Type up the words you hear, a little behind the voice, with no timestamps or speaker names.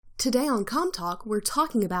Today on Com Talk, we're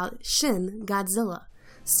talking about Shin Godzilla.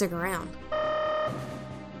 Stick around.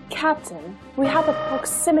 Captain, we have a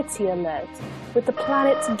proximity alert with the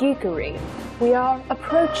planet Geekery. We are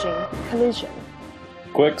approaching collision.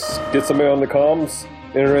 Quicks, get somebody on the comms,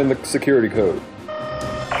 enter in the security code.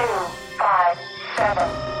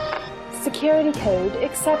 257. Security code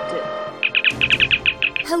accepted.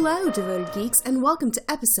 Hello, devoted geeks, and welcome to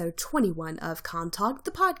episode 21 of Com Talk,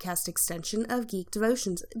 the podcast extension of Geek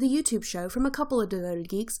Devotions, the YouTube show from a couple of devoted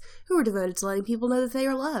geeks who are devoted to letting people know that they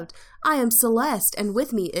are loved. I am Celeste, and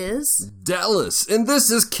with me is... Dallas, and this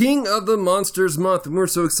is King of the Monsters Month, and we're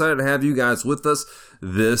so excited to have you guys with us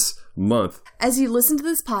this month. As you listen to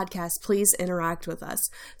this podcast, please interact with us.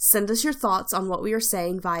 Send us your thoughts on what we are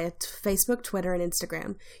saying via Facebook, Twitter, and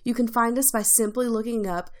Instagram. You can find us by simply looking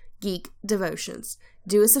up Geek Devotions.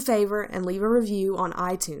 Do us a favor and leave a review on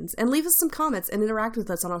iTunes, and leave us some comments and interact with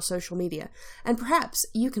us on our social media, and perhaps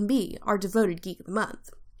you can be our devoted Geek of the Month.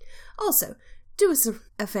 Also, do us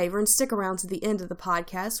a favor and stick around to the end of the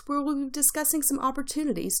podcast, where we'll be discussing some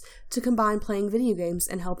opportunities to combine playing video games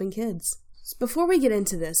and helping kids. Before we get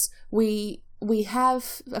into this, we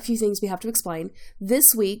have a few things we have to explain.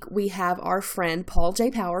 This week, we have our friend Paul J.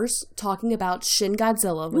 Powers talking about Shin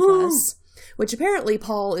Godzilla with us. Which apparently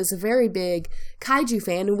Paul is a very big kaiju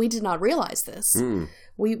fan, and we did not realize this.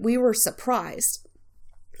 We were surprised.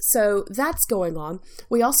 So that's going on.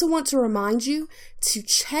 We also want to remind you to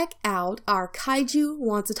check out our Kaiju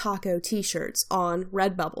Wants a Taco t-shirts on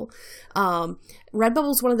Redbubble.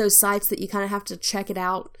 Redbubble is one of those sites that you kind of have to check it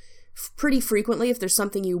out pretty frequently if there's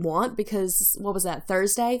something you want, because what was that,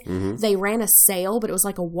 Thursday? They ran a sale, but it was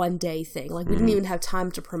like a one-day thing. Like, we didn't even have time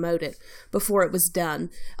to promote it before it was done.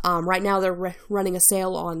 Right now they're running a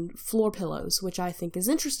sale on floor pillows, which I think is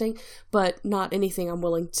interesting, but not anything I'm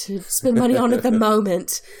willing to spend money on at the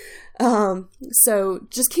moment. So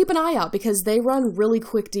just keep an eye out, because they run really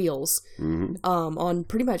quick deals on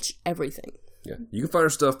pretty much everything. Yeah, you can find our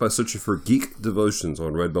stuff by searching for Geek Devotions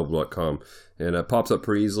on Redbubble.com, and it pops up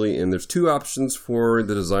pretty easily, and there's two options for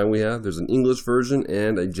the design we have. There's an English version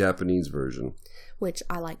and a Japanese version. Which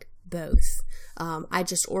I like both. I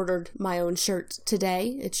just ordered my own shirt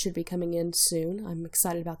today. It should be coming in soon. I'm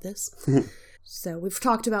excited about this. So we've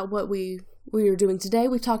talked about what we are doing today.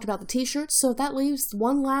 We've talked about the t-shirts, so that leaves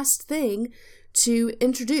one last thing to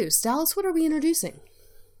introduce. Dallas, what are we introducing?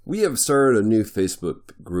 We have started a new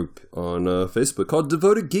Facebook group on Facebook called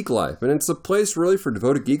Devoted Geek Life, and it's a place really for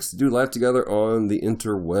devoted geeks to do life together on the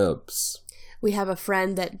interwebs. We have a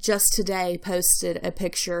friend that just today posted a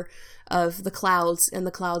picture of the clouds, and the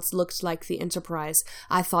clouds looked like the Enterprise.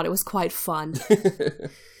 I thought it was quite fun.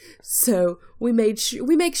 So we make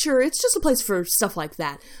sure it's just a place for stuff like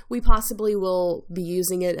that. We possibly will be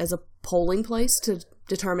using it as a polling place to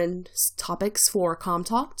determine topics for Com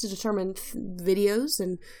Talk, to determine videos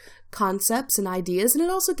and concepts and ideas, and it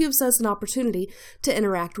also gives us an opportunity to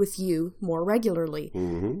interact with you more regularly.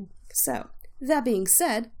 So, that being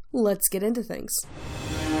said, let's get into things.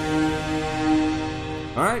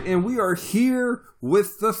 All right, and we are here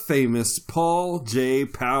with the famous Paul J.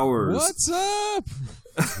 Powers. What's up?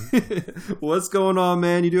 What's going on,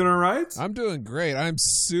 man? You doing all right? I'm doing great. I'm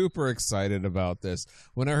super excited about this.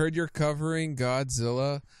 When I heard you're covering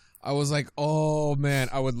Godzilla, I was like, oh, man,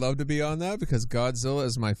 I would love to be on that, because Godzilla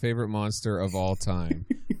is my favorite monster of all time.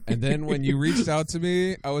 And then when you reached out to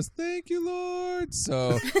me, I was, thank you, Lord.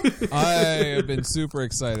 So I have been super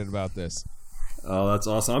excited about this. Oh, that's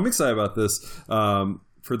awesome. I'm excited about this.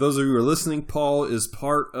 For those of you who are listening, Paul is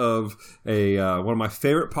part of one of my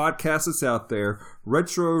favorite podcasts that's out there,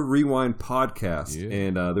 Retro Rewind Podcast. Yeah.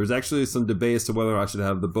 And there's actually some debate as to whether I should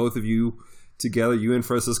have the both of you together, you and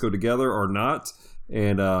Francisco together, or not.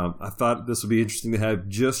 And I thought this would be interesting to have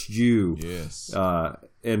just you. Yes.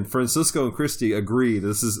 And Francisco and Christy agree.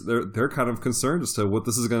 They're kind of concerned as to what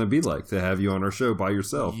this is going to be like to have you on our show by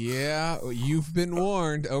yourself. Yeah, you've been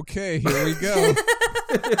warned. Okay, here we go.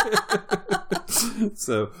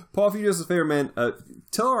 So, Paul, if you do us a favor, man,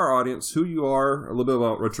 tell our audience who you are, a little bit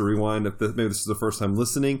about Retro Rewind, if maybe this is the first time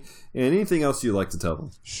listening, and anything else you'd like to tell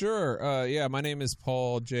them. Sure. Yeah, my name is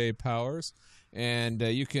Paul J. Powers, and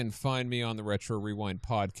you can find me on the Retro Rewind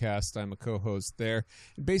podcast. I'm a co-host there.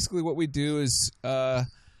 And basically what we do is,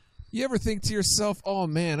 you ever think to yourself, oh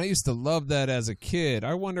man, I used to love that as a kid.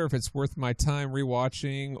 I wonder if it's worth my time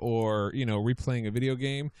rewatching or, replaying a video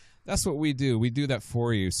game. That's what we do. We do that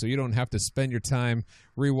for you, so you don't have to spend your time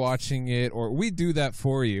rewatching it, or we do that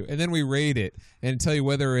for you, and then we rate it and tell you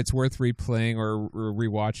whether it's worth replaying or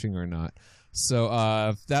rewatching or not. So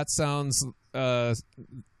if that sounds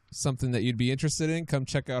something that you'd be interested in, come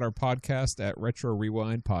check out our podcast at Retro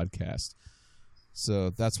Rewind Podcast.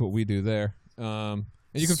 So that's what we do there. And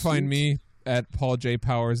you can find me at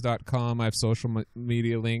pauljpowers.com. I have social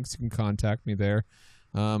media links. You can contact me there.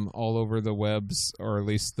 All over the webs, or at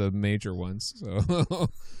least the major ones. So,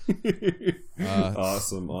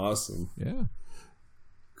 awesome. Yeah.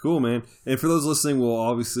 Cool, man. And for those listening, we'll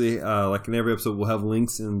obviously, like in every episode, we'll have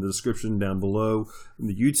links in the description down below in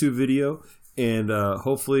the YouTube video. And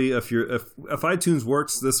hopefully, if iTunes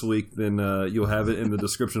works this week, then you'll have it in the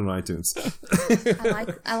description on iTunes.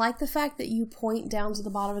 I like the fact that you point down to the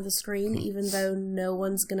bottom of the screen, even though no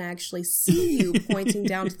one's going to actually see you pointing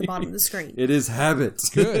down to the bottom of the screen. It is habit. It's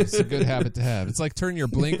good. It's a good habit to have. It's like turning your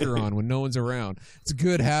blinker on when no one's around. It's a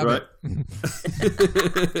good habit.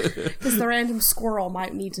 Because the random squirrel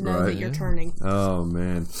might need to know that you're turning. Oh,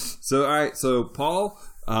 man. So, all right. So, Paul,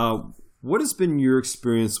 what has been your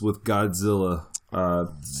experience with Godzilla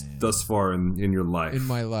thus far in your life? In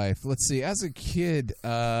my life, let's see. As a kid,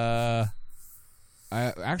 I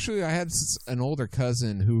had an older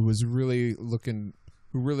cousin who was who really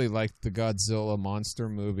liked the Godzilla monster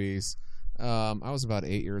movies. I was about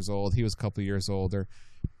 8 years old. He was a couple years older,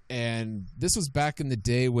 and this was back in the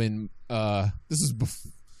day when this was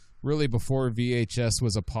really before VHS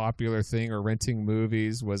was a popular thing, or renting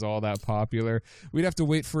movies was all that popular. We'd have to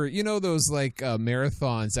wait for, those like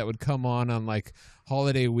marathons that would come on like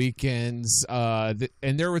holiday weekends. And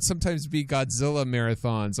there would sometimes be Godzilla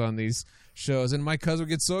marathons on these shows. And my cousin would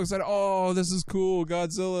get so excited. Oh, this is cool,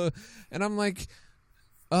 Godzilla. And I'm like,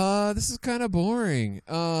 this is kind of boring.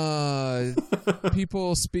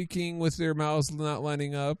 People speaking with their mouths not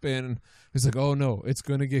lining up. And it's like, oh no, it's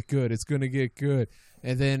going to get good. It's going to get good.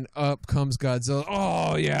 And then up comes Godzilla.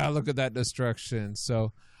 Oh yeah, look at that destruction.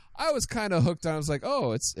 So I was kind of hooked on. I was like,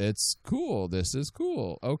 oh, it's cool. This is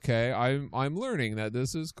cool. Okay, I'm learning that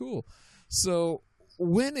this is cool. So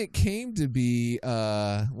when it came to be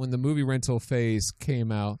when the movie rental phase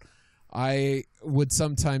came out, I would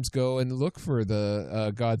sometimes go and look for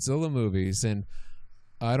the Godzilla movies. And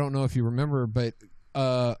I don't know if you remember, but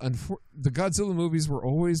the Godzilla movies were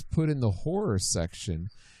always put in the horror section.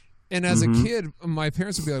 And as a kid, my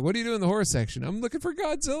parents would be like, what do you do in the horror section? I'm looking for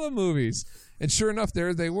Godzilla movies. And sure enough,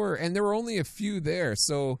 there they were. And there were only a few there.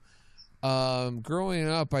 So growing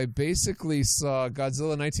up, I basically saw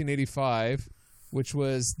Godzilla 1985, which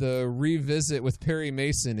was the revisit with Perry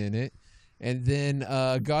Mason in it. And then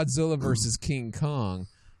Godzilla versus King Kong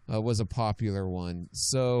was a popular one.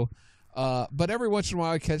 So... but every once in a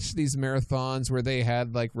while I catch these marathons where they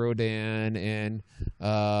had like Rodan and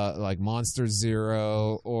like Monster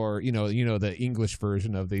Zero, or the English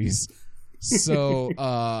version of these. So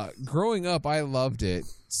growing up, I loved it.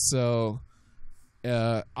 So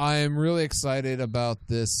I'm really excited about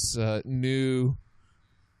this new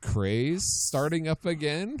craze starting up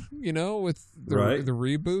again, with the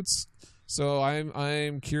reboots. So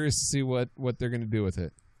I'm curious to see what they're going to do with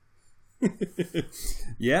it.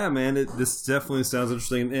 Yeah, man, this definitely sounds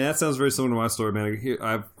interesting, and that sounds very similar to my story, man.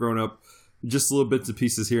 I've grown up just little bits and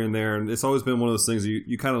pieces here and there, and it's always been one of those things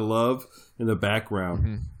you kind of love in the background.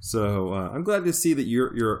 Mm-hmm. So I'm glad to see that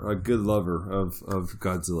you're a good lover of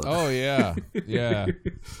Godzilla. Oh yeah, yeah.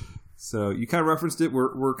 So you kind of referenced it.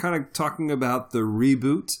 We're kind of talking about the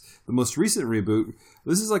reboot, the most recent reboot.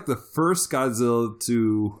 This is like the first Godzilla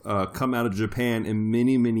to come out of Japan in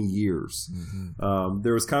many, many years. Mm-hmm.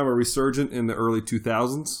 There was kind of a resurgence in the early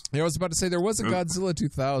 2000s. Yeah, I was about to say there was a Godzilla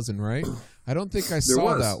 2000, right? I don't think I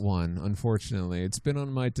saw that one, unfortunately. It's been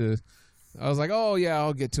on my I was like, oh yeah,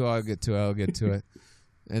 I'll get to it.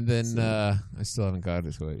 And then I still haven't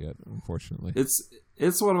gotten to it yet, unfortunately. It's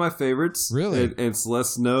one of my favorites. Really? And it's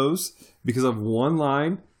less knows because of one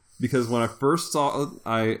line. Because when I first saw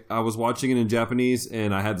it, I was watching it in Japanese,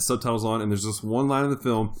 and I had the subtitles on, and there's just one line in the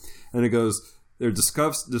film, and it goes, they're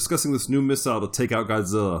discussing this new missile to take out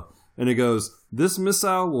Godzilla. And it goes, this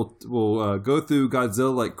missile will go through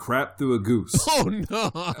Godzilla like crap through a goose. Oh,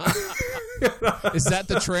 no. Is that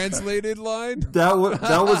the translated line? That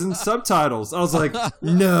was in subtitles. I was like,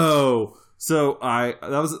 no. So I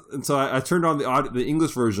turned on the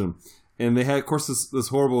English version, and they had, of course, this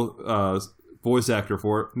horrible voice actor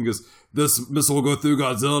for it, and he goes, this missile will go through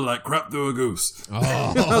Godzilla like crap through a goose. Oh.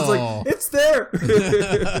 I was like, it's there.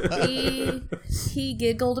 he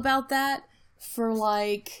giggled about that for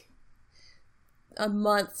like a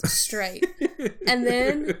month straight, and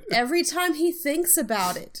then every time he thinks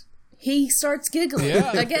about it, he starts giggling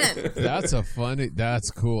again.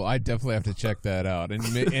 That's cool. I definitely have to check that out and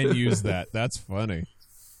use that. That's funny.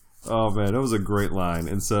 Oh man, that was a great line.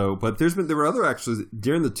 And so, but there were other actually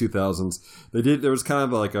during the 2000s. There was kind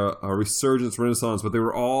of like a resurgence, renaissance, but they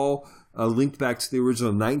were all linked back to the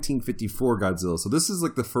original 1954 Godzilla. So this is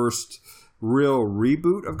like the first real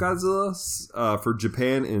reboot of Godzilla for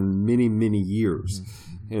Japan in many, many years.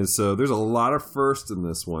 And so there's a lot of firsts in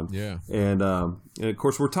this one. Yeah. And of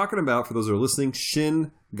course, we're talking about, for those that are listening,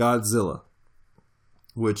 Shin Godzilla,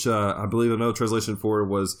 which I believe another translation for it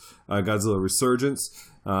was Godzilla Resurgence.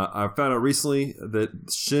 I found out recently that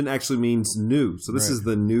Shin actually means new. So this is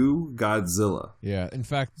the new Godzilla. Yeah. In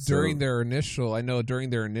fact, during their initial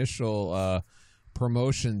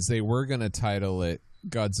promotions, they were going to title it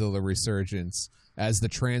Godzilla Resurgence as the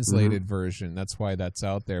translated version. That's why that's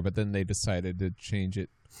out there. But then they decided to change it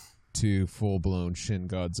to full-blown Shin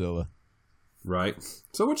Godzilla. Right.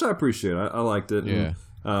 So, which I appreciate. I liked it. Yeah.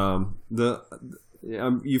 And,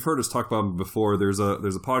 you've heard us talk about it before. There's a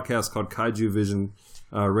podcast called Kaiju Vision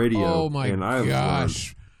Radio. Oh my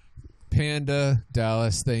gosh. Panda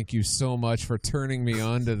Dallas, thank you so much for turning me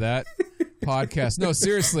on to that podcast. No,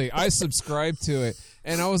 seriously, I subscribed to it,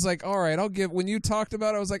 and I was like, all right, when you talked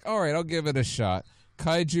about it, I was like, all right, I'll give it a shot.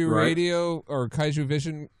 Kaiju Radio, or Kaiju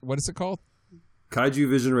Vision, what is it called? Kaiju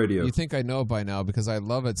Vision Radio. You think I know by now because I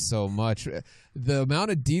love it so much. The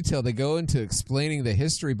amount of detail they go into explaining the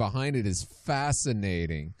history behind it is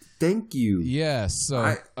fascinating. Thank you. Yes.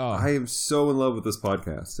 So I am so in love with this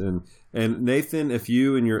podcast. And Nathan, if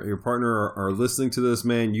you and your partner are listening to this,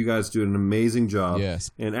 man, you guys do an amazing job.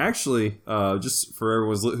 Yes. And actually, just for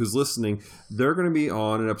everyone who's listening, they're going to be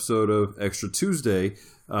on an episode of Extra Tuesday,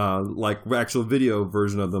 like actual video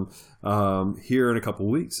version of them, here in a couple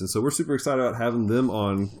weeks. And so we're super excited about having them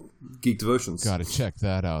on Geek Devotions. Got to check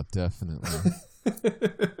that out, definitely.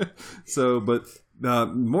 So, but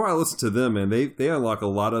more I listen to them, and they unlock a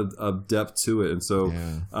lot of depth to it. And so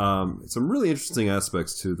some really interesting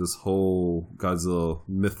aspects to this whole Godzilla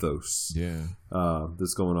mythos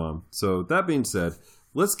that's going on. So that being said,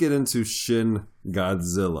 let's get into Shin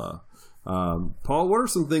Godzilla. Paul, what are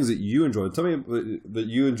some things that you enjoyed? Tell me that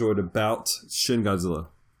you enjoyed about Shin Godzilla.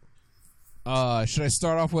 Should I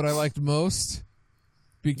start off what I liked most?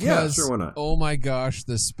 Because, sure, why not? Oh my gosh,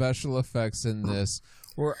 the special effects in this,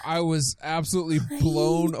 where I was absolutely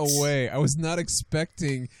blown away. I was not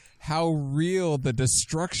expecting how real the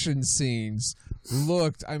destruction scenes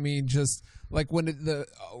looked. I mean, just like when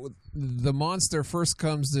the monster first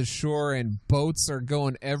comes to shore and boats are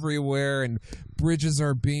going everywhere and bridges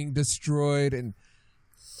are being destroyed, and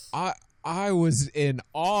I was in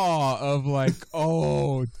awe of like,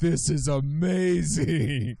 oh, this is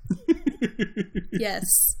amazing.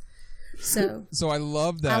 Yes. So I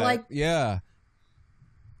love that.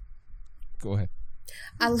 Go ahead.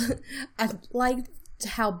 I liked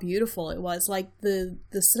how beautiful it was. Like the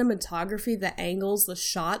cinematography, the angles, the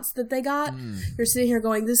shots that they got. You're sitting here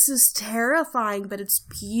going, this is terrifying, but it's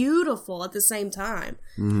beautiful at the same time.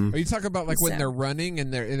 Are you talking about like when they're running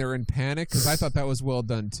and they're in panic? Because I thought that was well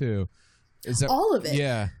done too. Is that all of it?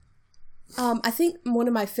 Yeah. I think one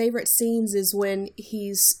of my favorite scenes is when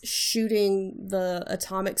he's shooting the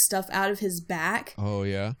atomic stuff out of his back. Oh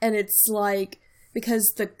yeah. And it's like,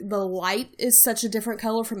 because the light is such a different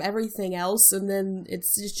color from everything else, and then it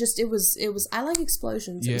was I like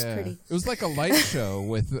explosions. It was pretty. It was like a light show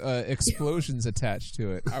with explosions attached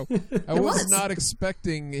to it. I was not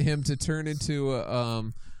expecting him to turn into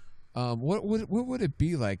what would it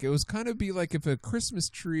be like? It was kind of be like if a Christmas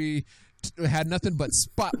tree had nothing but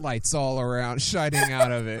spotlights all around shining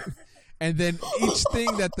out of it. And then each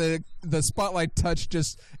thing that the spotlight touched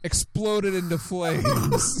just exploded into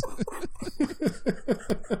flames.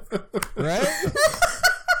 Right?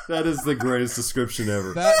 That is the greatest description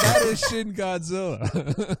ever. That is Shin Godzilla.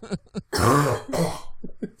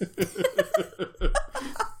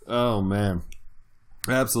 Oh, man.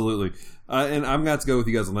 Absolutely. And I'm going to have to go with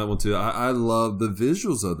you guys on that one, too. I love the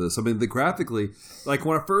visuals of this. I mean, graphically, like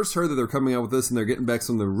when I first heard that they're coming out with this and they're getting back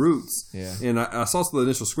some of the roots, and I saw some of the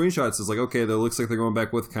initial screenshots, it's like, okay, that looks like they're going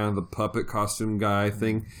back with kind of the puppet costume guy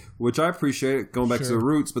thing, which I appreciate, going back to the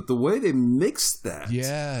roots. But the way they mixed that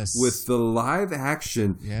with the live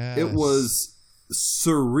action, it was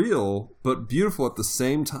surreal but beautiful at the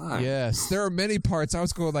same time. Yes, there are many parts I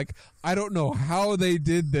was going like, I don't know how they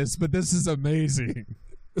did this, but this is amazing.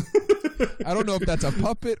 I don't know if that's a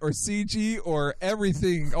puppet or CG or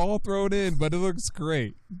everything all thrown in, but it looks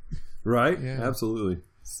great. Right? Yeah. Absolutely.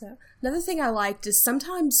 So another thing I liked is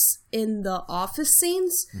sometimes in the office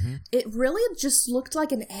scenes, it really just looked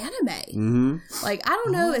like an anime. Like, I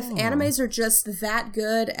don't know if animes are just that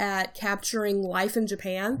good at capturing life in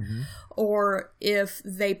Japan, or if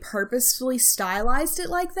they purposefully stylized it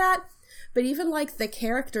like that. But even like the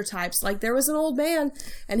character types, like there was an old man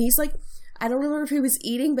and he's like, I don't remember if he was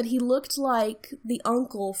eating, but he looked like the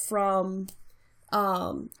uncle from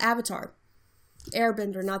Avatar.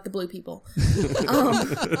 Airbender, not the blue people.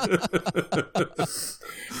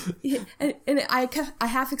 And I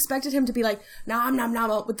half expected him to be like, nom nom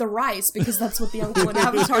nom with the rice, because that's what the uncle in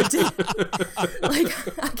Avatar did.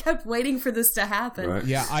 Like, I kept waiting for this to happen. Right.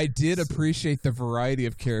 Yeah, I did appreciate the variety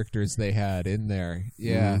of characters they had in there.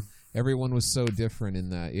 Yeah, everyone was so different in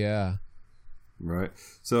that. Yeah. Right.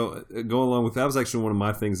 So going along with that was actually one of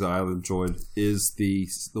my things that I enjoyed is the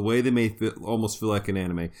way they made it almost feel like an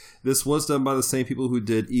anime. This was done by the same people who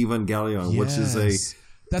did Evangelion, which is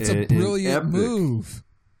a brilliant move.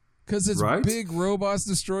 Because it's right? big robots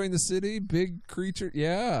destroying the city, big creature.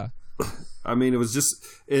 Yeah. I mean, it was just,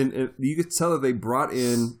 and you could tell that they brought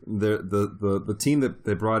in the team that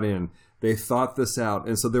they brought in. They thought this out,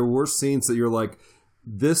 and so there were scenes that you're like,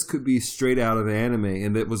 this could be straight out of anime,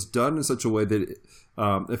 and it was done in such a way that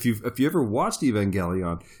if you ever watched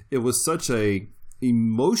Evangelion, it was such a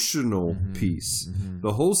emotional piece.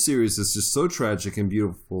 The whole series is just so tragic and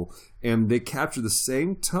beautiful, and they capture the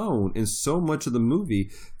same tone in so much of the movie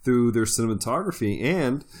through their cinematography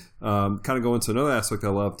and kind of go into another aspect I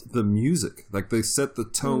loved, the music. Like, they set the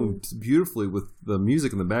tone beautifully with the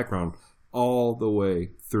music in the background all the way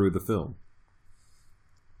through the film.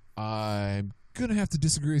 I'm gonna have to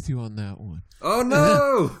disagree with you on that one. Oh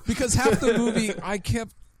no! Because half the movie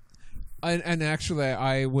and actually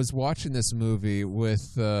I was watching this movie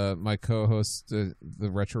with my co-host, the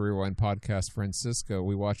Retro Rewind podcast, Francisco.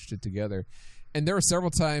 We watched it together, and there were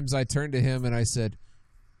several times I turned to him and I said,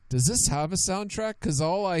 "Does this have a soundtrack? Because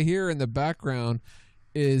all I hear in the background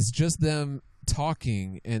is just them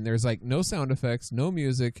talking, and there's like no sound effects, no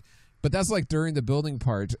music." But that's like during the building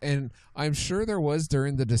part, and I'm sure there was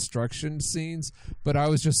during the destruction scenes, but I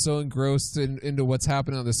was just so engrossed into what's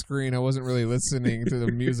happening on the screen, I wasn't really listening to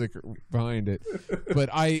the music behind it. But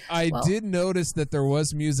I did notice that there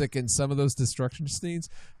was music in some of those destruction scenes,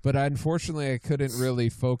 but unfortunately I couldn't really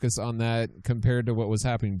focus on that compared to what was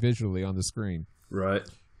happening visually on the screen. Right.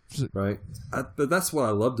 Right, but that's what I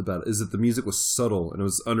loved about it, is that the music was subtle and it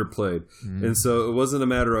was underplayed, and so it wasn't a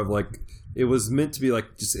matter of like, it was meant to be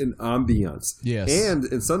like just an ambiance. Yes, and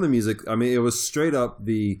in some of the music, I mean, it was straight up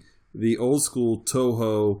the old school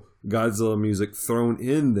Toho Godzilla music thrown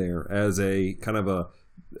in there as a kind of a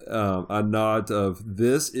nod of,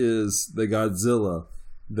 this is the Godzilla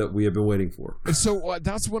that we have been waiting for. So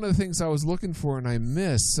that's one of the things I was looking for and I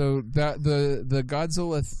missed. So that the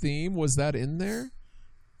Godzilla theme, was that in there?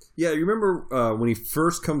 Yeah, you remember when he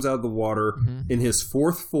first comes out of the water in his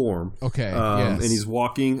fourth form? Okay, yes. And he's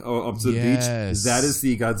walking up to the beach. That is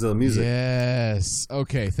the Godzilla music. Yes.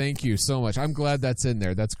 Okay, thank you so much. I'm glad that's in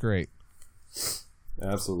there. That's great.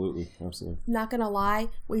 Absolutely. Not gonna lie,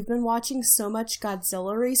 we've been watching so much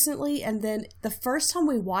Godzilla recently, and then the first time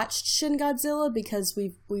we watched Shin Godzilla, because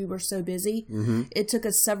we were so busy, it took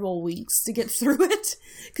us several weeks to get through it,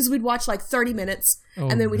 because we'd watch like 30 minutes,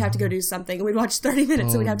 and then we'd have to go do something, and we'd watch 30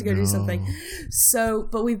 minutes, and we'd have to go do something. So,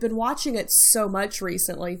 but we've been watching it so much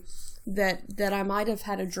recently that I might have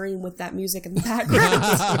had a dream with that music in the background.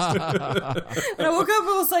 And I woke up and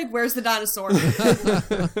was like, where's the dinosaur?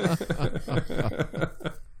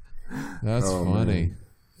 That's funny. Man.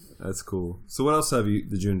 That's cool. So what else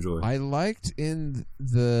did you enjoy? I liked in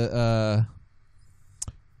the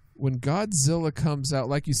when Godzilla comes out,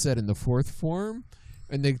 like you said, in the fourth form,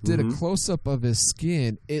 and they did a close-up of his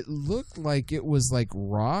skin, it looked like it was like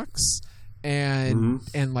rocks and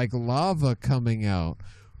like lava coming out,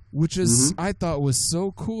 which is I thought was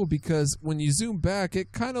so cool, because when you zoom back,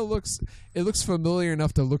 it kind of looks familiar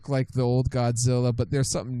enough to look like the old Godzilla, but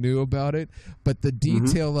there's something new about it. But the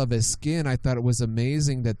detail of his skin, I thought it was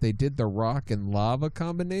amazing that they did the rock and lava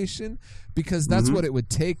combination, because that's what it would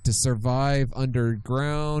take to survive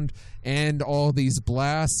underground and all these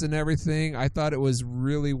blasts and everything. I thought it was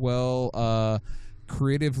really well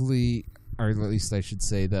creatively, or at least I should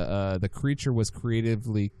say the creature was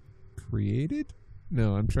creatively created.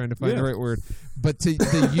 No, I'm trying to find the right word. But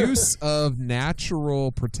the use of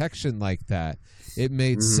natural protection like that, it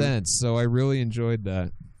made sense. So I really enjoyed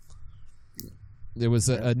that. There was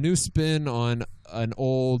a new spin on an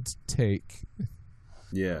old take.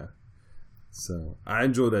 Yeah. So I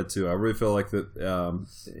enjoyed that too. I really felt like that.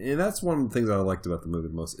 And that's one of the things I liked about the movie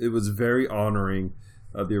the most. It was very honoring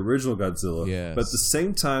of the original Godzilla, but at the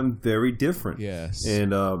same time, very different. Yes.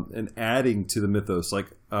 And adding to the mythos. Like,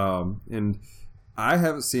 and I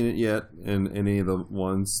haven't seen it yet in any of the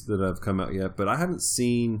ones that have come out yet, but I haven't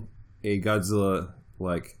seen a Godzilla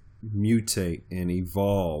like mutate and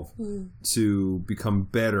evolve to become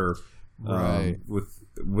better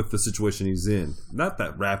with the situation he's in. Not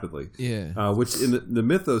that rapidly. Yeah. Which in the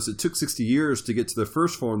mythos, it took 60 years to get to the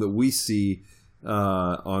first form that we see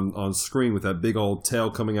on screen with that big old tail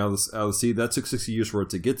coming out of the sea. That took 60 years for it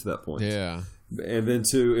to get to that point. Yeah. And then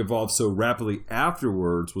to evolve so rapidly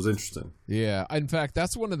afterwards was interesting. Yeah. In fact,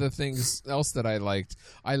 that's one of the things else that I liked.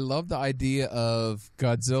 I love the idea of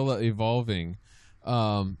Godzilla evolving.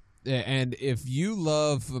 And if you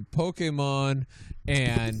love Pokemon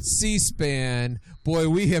and C-SPAN, boy,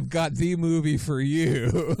 we have got the movie for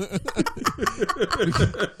you.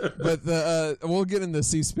 But we'll get into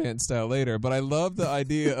C-SPAN style later. But I love the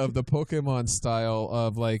idea of the Pokemon style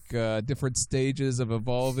of like different stages of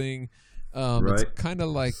evolving. It's kind of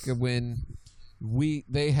like when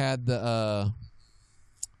they had the.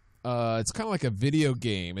 It's kind of like a video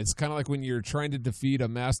game. It's kind of like when you're trying to defeat a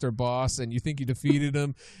master boss and you think you defeated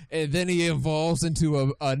him, and then he evolves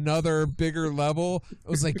into another bigger level. I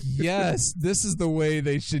was like, yes, this is the way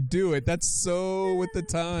they should do it. That's so with the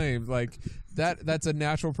time. Like that's a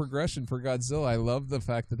natural progression for Godzilla. I love the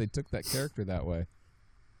fact that they took that character that way.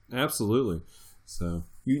 Absolutely. So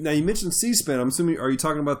you mentioned C-SPAN. I'm assuming, are you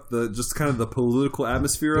talking about just kind of the political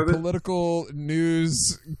atmosphere of it? Political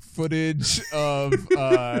news footage of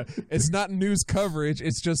it's not news coverage.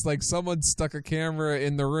 It's just like someone stuck a camera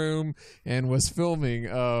in the room and was filming.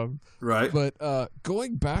 Right. But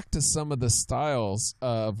going back to some of the styles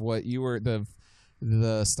of what you were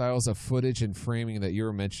the styles of footage and framing that you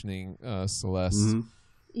were mentioning, Celeste.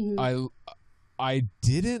 Mm-hmm. I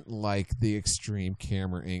didn't like the extreme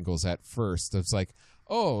camera angles at first. It's like,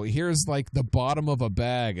 oh, here's like the bottom of a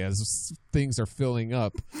bag as things are filling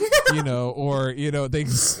up, or, they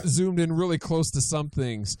zoomed in really close to some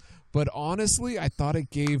things. But honestly, I thought it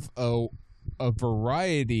gave a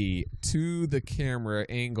variety to the camera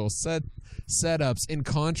angle setups in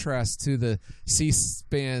contrast to the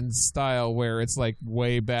C-SPAN style where it's like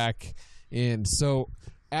way back in. So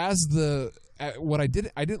I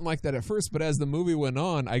didn't like that at first, but as the movie went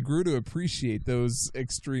on, I grew to appreciate those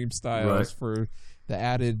extreme styles for the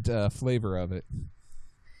added flavor of it.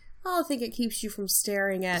 Well, I think it keeps you from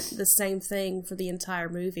staring at the same thing for the entire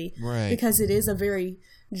movie. Right. Because it is a very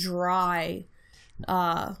dry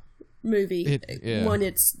movie when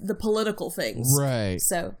it's the political things. Right.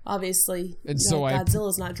 So, obviously,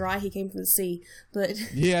 Godzilla's not dry. He came from the sea. But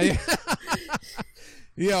Yeah.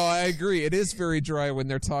 Yeah, I agree. It is very dry when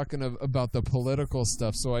they're talking about the political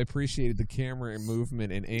stuff, so I appreciated the camera and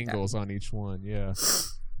movement and angles on each one, yeah.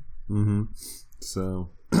 Mm-hmm.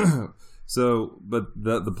 But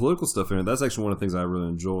the political stuff in it, that's actually one of the things I really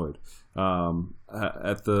enjoyed.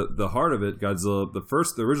 At the heart of it, Godzilla, the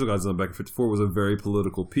original Godzilla back in 1954 was a very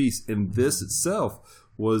political piece, and this itself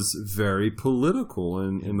was very political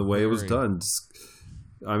in the way it was done.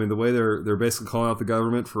 I mean, the way they're basically calling out the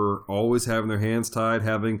government for always having their hands tied,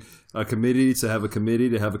 having a committee to have a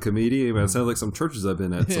committee to have a committee. I mean, it sounds like some churches I've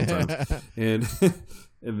been at sometimes. and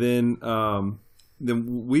then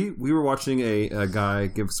we were watching a guy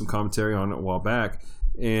give some commentary on it a while back,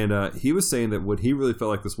 and he was saying that what he really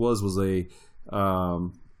felt like this was a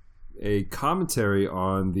commentary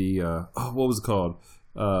on the what was it called?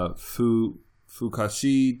 Fukashi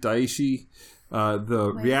Daiichi.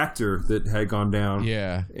 The reactor that had gone down.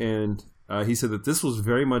 Yeah. And he said that this was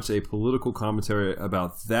very much a political commentary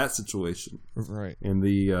about that situation. Right. And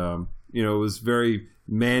it was very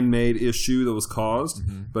man-made issue that was caused,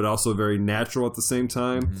 but also very natural at the same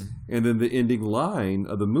time. Mm-hmm. And then the ending line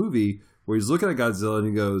of the movie where he's looking at Godzilla and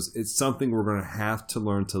he goes, it's something we're going to have to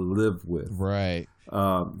learn to live with. Right.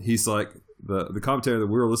 He's like, the commentary that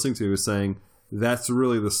we were listening to is saying, that's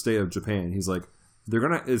really the state of Japan. He's like,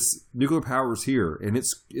 it's nuclear power is here, and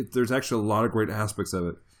there's actually a lot of great aspects of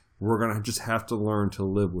it. We're gonna just have to learn to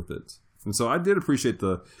live with it. And so I did appreciate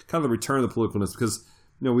the kind of the return of the politicalness, because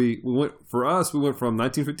we went from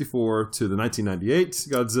 1954 to the 1998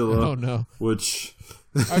 Godzilla. Oh no! Which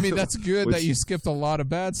I mean, that's good that you skipped a lot of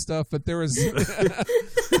bad stuff, but there was.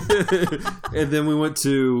 And then we went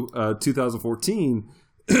to 2014.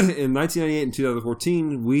 In 1998 and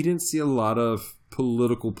 2014, we didn't see a lot of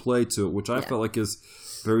political play to it, which I felt like is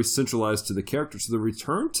very centralized to the character. So the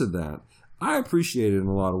return to that, I appreciate it in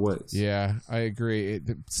a lot of ways. Yeah, I agree.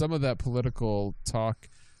 Some of that political talk,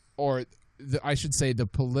 or I should say the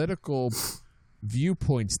political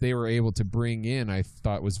viewpoints they were able to bring in, I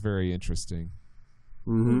thought was very interesting.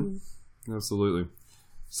 Mm-hmm. Absolutely.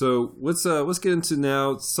 So let's get into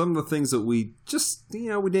now some of the things that we just we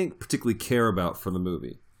didn't particularly care about from the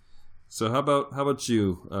movie. So how about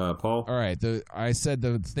you, Paul? All right. I said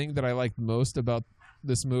the thing that I liked most about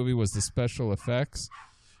this movie was the special effects.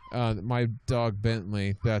 My dog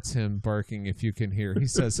Bentley, that's him barking. If you can hear, he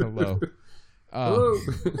says hello. Hello,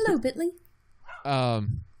 hello, Bentley.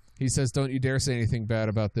 He says, "Don't you dare say anything bad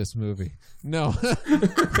about this movie." No.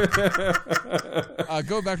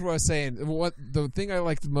 Go back to what I was saying. The thing I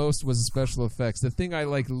liked most was the special effects. The thing I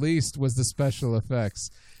liked least was the special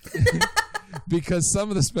effects. Because some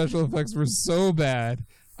of the special effects were so bad.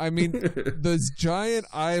 I mean, those giant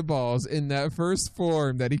eyeballs in that first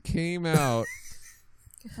form that he came out.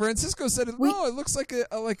 Francisco said, "No, it looks like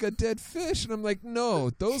a dead fish," and I'm like,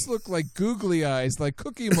 "No, those look like googly eyes, like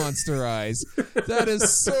Cookie Monster eyes. That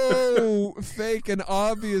is so fake and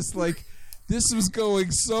obvious. Like this was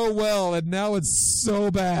going so well, and now it's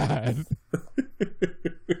so bad."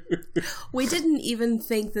 We didn't even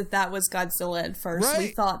think that was Godzilla at first. Right. We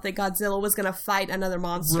thought that Godzilla was going to fight another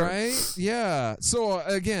monster. Right? Yeah. So,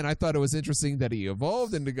 again, I thought it was interesting that he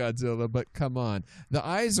evolved into Godzilla, but come on. The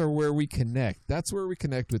eyes are where we connect. That's where we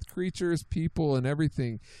connect with creatures, people, and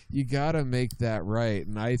everything. You got to make that right.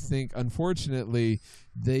 And I think, unfortunately,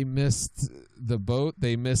 they missed the boat.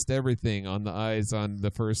 They missed everything on the eyes on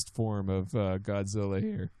the first form of Godzilla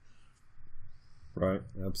here. Right,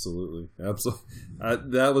 absolutely.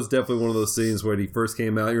 That was definitely one of those scenes when he first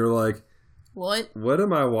came out. You're like, What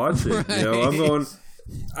am I watching? Right. You know, I'm going.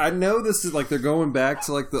 I know this is like they're going back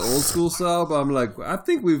to like the old school style, but I'm like, I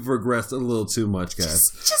think we've regressed a little too much, guys.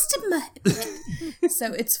 Just a bit.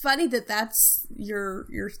 So it's funny that's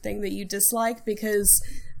your thing that you dislike, because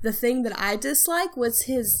the thing that I dislike was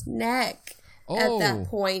his neck at that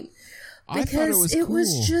point. Because it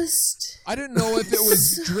was just... I didn't know if it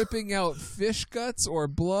was dripping out fish guts or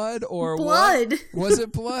blood or blood. What. Was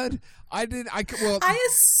it blood? I assume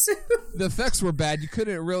the effects were bad. You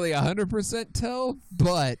couldn't really 100% tell,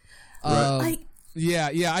 but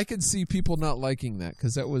yeah, I could see people not liking that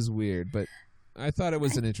because that was weird. But I thought it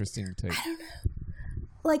was an interesting take. I don't know.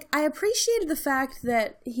 Like, I appreciated the fact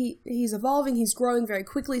that he's evolving, he's growing very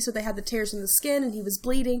quickly, so they had the tears in the skin and he was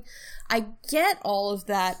bleeding. I get all of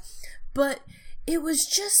that, but it was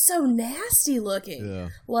just so nasty looking. Yeah.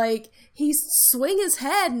 Like, he swing his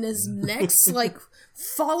head and his neck's like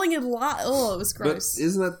falling in it was gross. But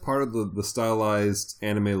isn't that part of the stylized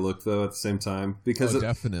anime look though? At the same time, because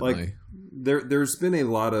definitely, like there's been a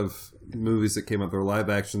lot of movies that came out, they're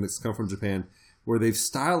live action that's come from Japan, where they've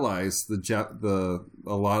stylized a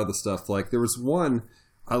lot of the stuff. Like there was one,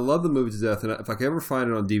 I love the movie to death, and if I can ever find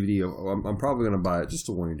it on DVD, I'm probably going to buy it, just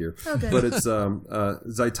to warn you, dear. Okay. But it's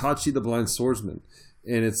Zaitachi the Blind Swordsman,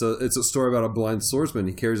 and it's a story about a blind swordsman.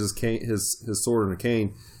 He carries his sword and a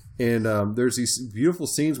cane, and there's these beautiful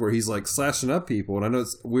scenes where he's like slashing up people, and I know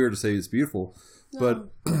it's weird to say it's beautiful, but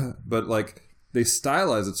like they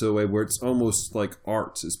stylize it to a way where it's almost like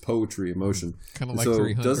art, it's poetry, emotion. Kind of like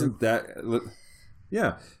 300. Doesn't that...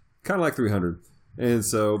 Yeah, kind of like 300. And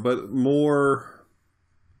so, but more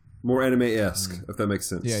anime-esque, if that makes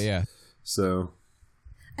sense. Yeah. So,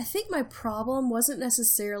 I think my problem wasn't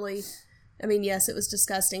necessarily... I mean, yes, it was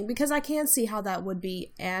disgusting, because I can see how that would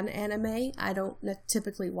be an anime. I don't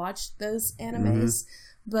typically watch those animes,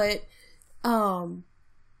 but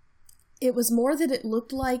it was more that it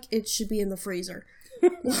looked like it should be in the freezer.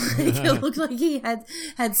 Like, it looked like he had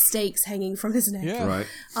steaks hanging from his neck. Yeah. Right.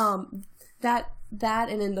 That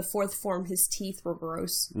and in the fourth form, his teeth were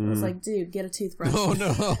gross. I was like, dude, get a toothbrush. Oh,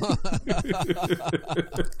 no.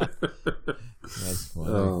 That's funny.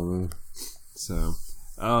 Oh, man. So,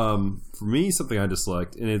 for me, something I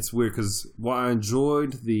disliked, and it's weird because while I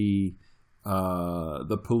enjoyed the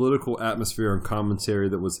political atmosphere and commentary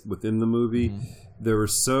that was within the movie, there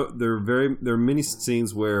are many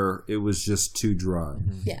scenes where it was just too dry.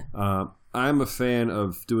 Yeah. I'm a fan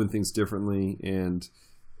of doing things differently and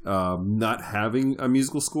not having a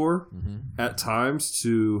musical score at times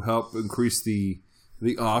to help increase the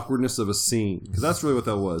awkwardness of a scene, because that's really what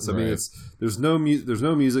that was. I mean, there's no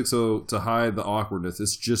music, so to hide the awkwardness,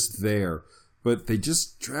 it's just there. But they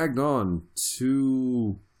just dragged on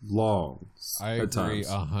too long. I agree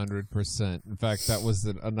 100%. In fact, that was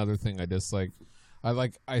another thing I disliked.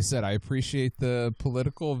 I said, I appreciate the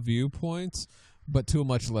political viewpoints, but to a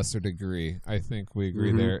much lesser degree. I think we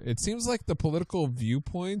agree there. It seems like the political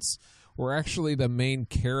viewpoints were actually the main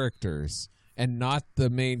characters and not the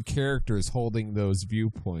main characters holding those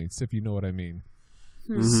viewpoints, if you know what I mean.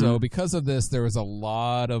 So because of this, there was a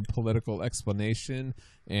lot of political explanation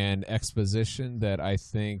and exposition that I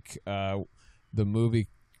think it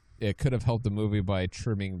could have helped the movie by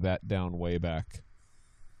trimming that down way back.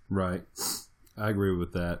 Right. I agree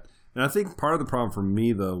with that. And I think part of the problem for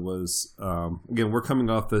me, though, was, again, we're coming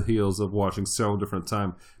off the heels of watching several different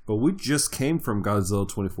times, but we just came from Godzilla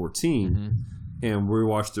 2014, and we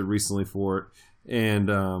watched it recently for it, and,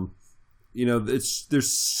 they're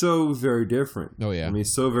so very different. Oh, yeah. I mean,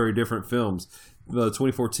 so very different films the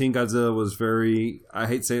 2014 Godzilla was very, I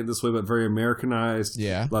hate saying it this way, but very Americanized.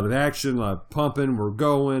 Yeah. A lot of action, a lot of pumping, we're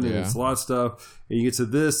going, and Yeah. it's a lot of stuff. And you get to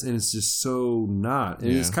this, and it's just so not.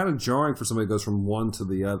 And Yeah. it's kind of jarring for somebody that goes from one to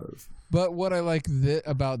the other. But what I like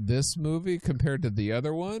about this movie compared to the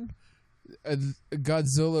other one,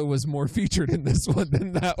 Godzilla was more featured in this one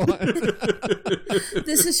than that one.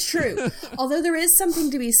 This is true. Although there is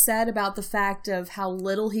something to be said about the fact of how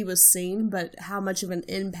little he was seen, but how much of an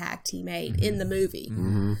impact he made in the movie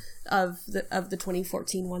of the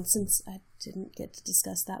 2014 one. Since I didn't get to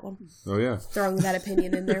discuss that one, Oh, yeah. throwing that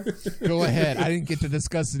opinion in there. Go ahead. I didn't get to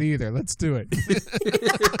discuss it either. Let's do it.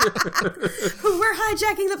 We're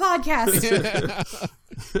hijacking the podcast.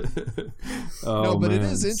 No, but it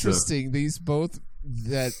is So- interesting. These both,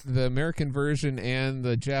 that the American version and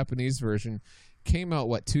the Japanese version came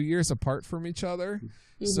out, 2 years apart from each other?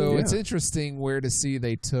 So it's interesting where to see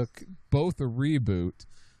they took both a reboot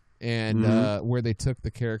and where they took the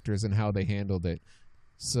characters and how they handled it.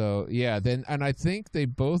 So yeah, and I think they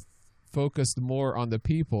both focused more on the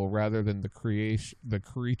people rather than the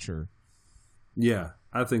creature. Yeah,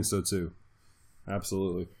 I think so too.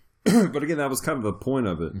 Absolutely. But again, that was kind of the point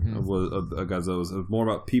of it. Of Godzilla was more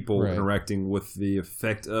about people interacting with the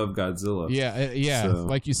effect of Godzilla. Yeah. So-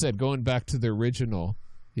 Like you said, going back to the original.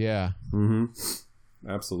 Yeah.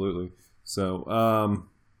 Absolutely. So,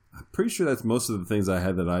 I'm pretty sure that's most of the things I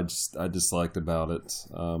had that I just liked about it.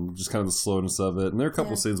 Just kind of the slowness of it, and there are a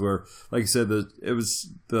couple of scenes where, like you said, that it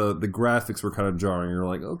was the graphics were kind of jarring. You're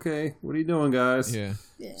like, okay, what are you doing, guys? Yeah.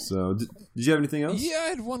 So, did you have anything else? Yeah, I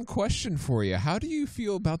had one question for you. How do you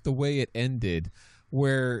feel about the way it ended,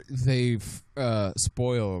 where they've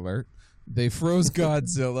spoiler alert, they froze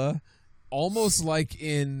Godzilla, almost like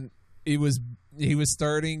he was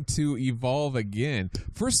starting to evolve again.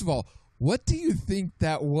 First of all, what do you think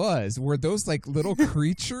that was? Were those like little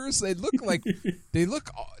creatures? They look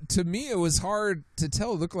to me, it was hard to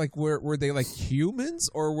tell. It looked like were they like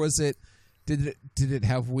humans, or was it? Did it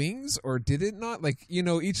have wings, or did it not? Like,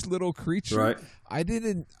 each little creature. Right. I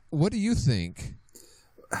didn't. What do you think?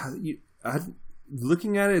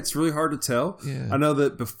 Looking at it, it's really hard to tell. Yeah. I know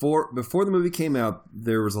that before the movie came out,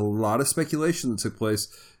 there was a lot of speculation that took place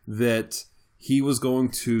that he was going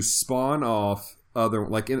to spawn off other,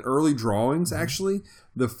 like in early drawings. Actually,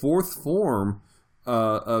 the fourth form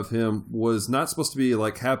of him was not supposed to be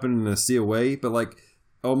like happening in a sea away, but like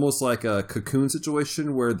almost like a cocoon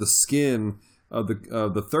situation where the skin of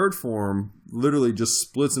the third form literally just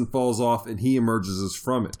splits and falls off, and he emerges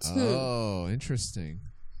from it. Oh, interesting.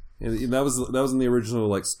 And that was in the original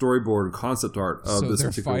like storyboard and concept art of this they're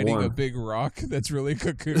particular fighting one. a big rock that's really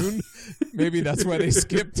cocoon. Maybe that's why they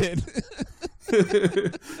skipped it.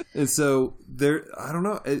 And so I don't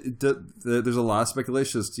know. There's a lot of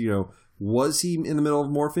speculation as to, was he in the middle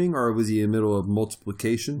of morphing, or was he in the middle of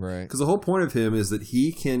multiplication? Right. Because the whole point of him is that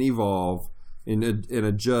he can evolve and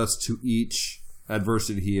adjust to each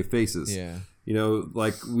adversity he faces. Yeah.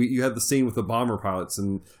 Like you have the scene with the bomber pilots,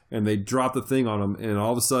 and they drop the thing on him, and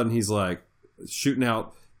all of a sudden he's like shooting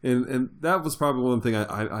out, and that was probably one thing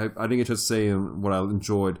I didn't get to say and what I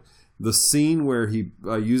enjoyed. The scene where he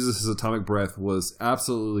uses his atomic breath was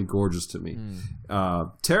absolutely gorgeous to me.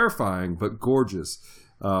 Terrifying, but gorgeous.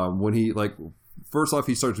 When he, first off,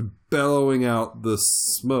 he starts bellowing out the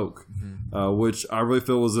smoke, which I really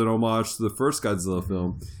feel was an homage to the first Godzilla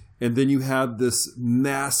film. And then you have this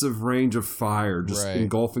massive range of fire just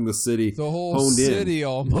engulfing the city. The whole city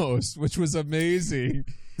almost, which was amazing.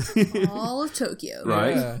 All of Tokyo.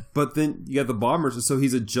 Right? Yeah. But then you got the bombers, and so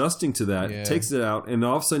he's adjusting to that, takes it out, and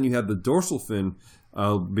all of a sudden you have the dorsal fin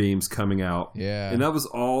beams coming out. Yeah. And that was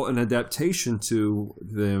all an adaptation to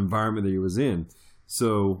the environment that he was in.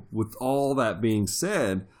 So with all that being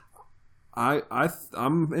said, I'm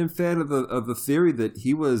a fan of the theory that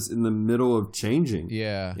he was in the middle of changing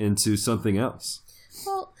into something else.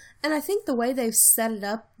 Well, and I think the way they've set it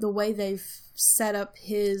up, the way they've set up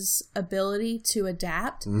his ability to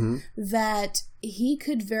adapt, that he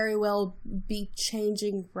could very well be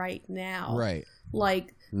changing right now. Right.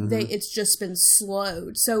 Like, it's just been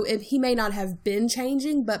slowed. So he may not have been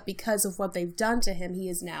changing, but because of what they've done to him, he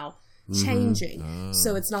is now changing.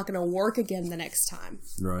 So it's not going to work again the next time.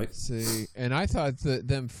 Right. See, and I thought that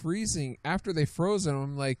them freezing, after they froze him,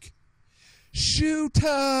 I'm like, shoot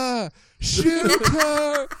her! Shoot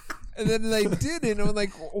her! And then they didn't. I'm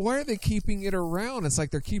like, why are they keeping it around? It's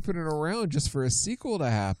like they're keeping it around just for a sequel to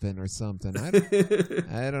happen or something.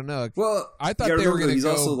 I don't know. Well, I thought they were going to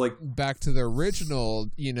go also back to the original,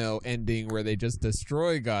 ending where they just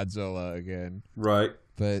destroy Godzilla again. Right.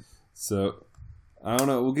 But So I don't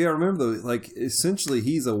know. We gotta remember though, like essentially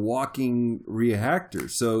he's a walking reactor,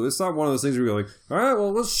 so it's not one of those things where you're like, all right,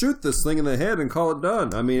 well let's shoot this thing in the head and call it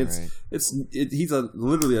done. I mean, he's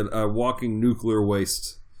literally a walking nuclear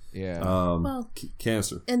waste. Yeah.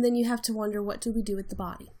 Cancer. And then you have to wonder, what do we do with the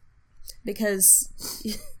body? Because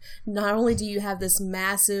not only do you have this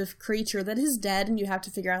massive creature that is dead and you have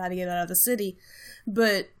to figure out how to get it out of the city,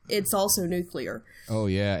 but it's also nuclear. Oh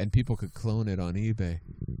yeah, and people could clone it on eBay.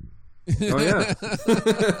 Oh yeah.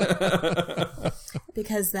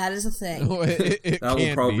 Because that is a thing. That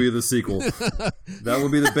will probably be the sequel. That will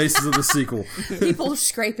be the basis of the sequel. People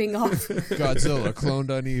scraping off Godzilla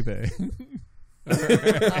cloned on eBay.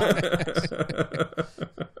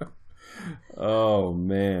 Oh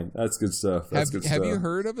man, that's good stuff. Have you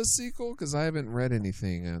heard of a sequel? Because I haven't read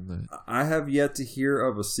anything on that. I have yet to hear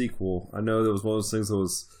of a sequel. I know that was one of those things that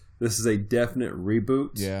was, this is a definite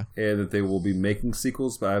reboot, and that they will be making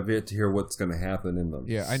sequels, but I have yet to hear what's going to happen in them.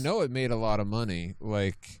 Yeah, I know it made a lot of money,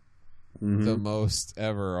 like the most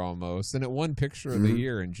ever almost, and it won Picture of the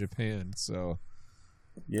Year in Japan. So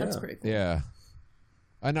that's pretty cool. Yeah.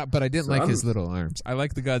 But I didn't like his little arms. I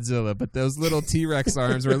like the Godzilla, but those little T-Rex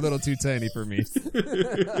arms were a little too tiny for me.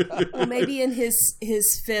 Well, maybe in his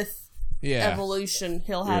fifth evolution,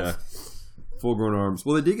 he'll have full-grown arms.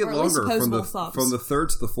 Well, they did get longer from the third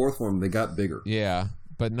to the fourth one. They got bigger. Yeah,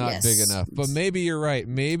 but not big enough. But maybe you're right.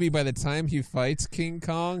 Maybe by the time he fights King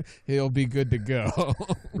Kong, he'll be good to go.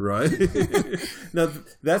 Right. Now,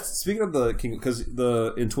 that's speaking of the King, because in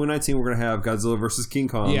 2019 we're going to have Godzilla versus King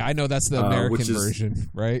Kong. Yeah, I know that's the American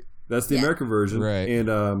version, right? That's the American version, right?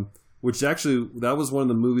 And which actually, that was one of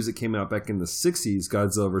the movies that came out back in the 60s,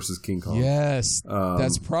 Godzilla versus King Kong. Yes,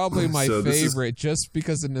 that's probably my favorite, just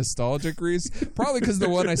because of nostalgic reasons. Probably because the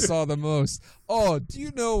one I saw the most. Oh, do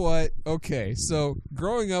you know what? Okay, so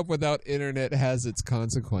growing up without internet has its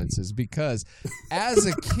consequences, because as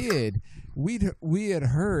a kid, we had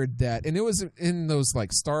heard that, and it was in those like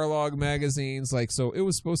Starlog magazines, like, so it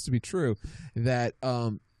was supposed to be true that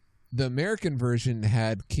the American version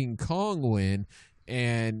had King Kong win,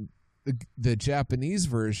 and the Japanese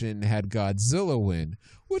version had Godzilla win,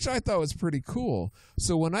 which I thought was pretty cool.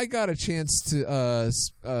 So when I got a chance to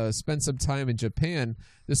spend some time in Japan,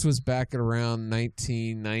 this was back at around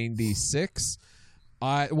 1996,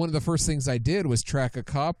 one of the first things I did was track a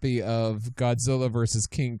copy of Godzilla vs.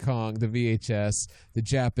 King Kong, the VHS, the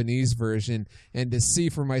Japanese version, and to see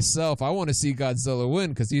for myself. I want to see Godzilla win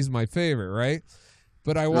because he's my favorite, right?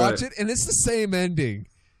 But I watch it, and it's the same ending.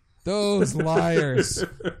 Those liars.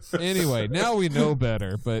 Anyway, now we know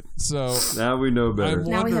better. But so now we know better. I'm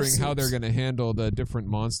wondering how they're going to handle the different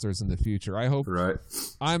monsters in the future. I hope. Right.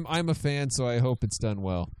 I'm a fan, so I hope it's done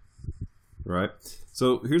well. Right.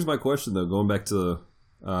 So here's my question, though. Going back to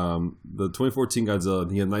the 2014 Godzilla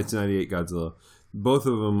and the 1998 Godzilla, both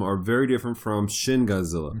of them are very different from Shin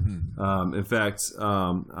Godzilla. Mm-hmm. In fact,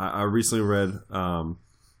 I recently read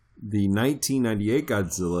the 1998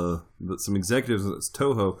 Godzilla, some executives at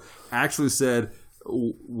Toho actually said,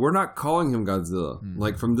 we're not calling him Godzilla.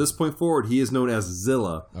 Like, from this point forward, he is known as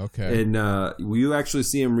Zilla. Okay. And you actually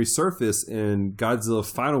see him resurface in Godzilla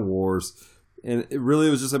Final Wars, and it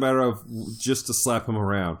really was just a matter of just to slap him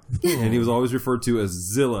around. And he was always referred to as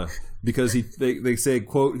Zilla because they say,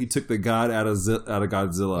 quote, he took the god out of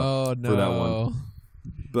Godzilla for that one.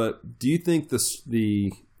 But do you think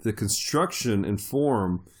the construction and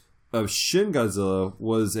form of Shin Godzilla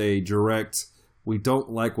was a direct, we don't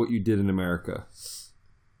like what you did in America?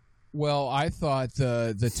 Well, I thought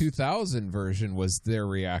the 2000 version was their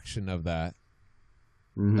reaction of that,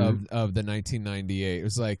 of the 1998. It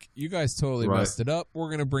was like, you guys totally messed it up. We're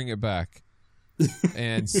going to bring it back.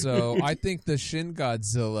 And so I think the Shin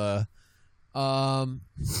Godzilla, I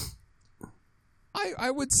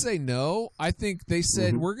would say no. I think they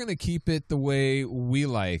said, we're going to keep it the way we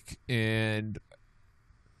like, and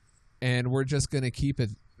we're just going to keep it,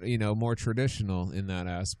 more traditional in that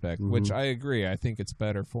aspect, which I agree. I think it's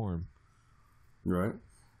better for him. Right.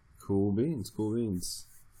 Cool beans.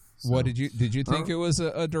 So, what did you think it was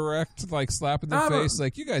a direct, like, slap in the face?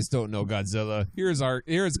 Like, you guys don't know Godzilla. Here's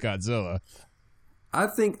Godzilla. I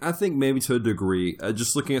think maybe to a degree,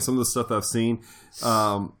 just looking at some of the stuff I've seen,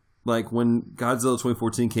 like when Godzilla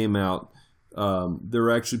 2014 came out, there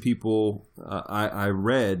were actually people. I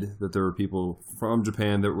read that there were people from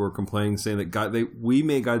Japan that were complaining, saying that we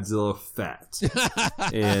made Godzilla fat,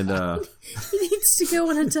 and he needs to go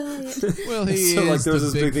on a diet. Well, he so is like there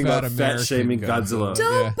was the this big thing about American fat shaming Godzilla.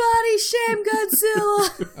 Don't body shame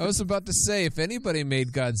Godzilla. I was about to say, if anybody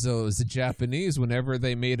made Godzilla, it was the Japanese whenever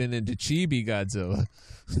they made it into Chibi Godzilla.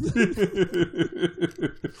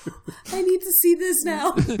 I need to see this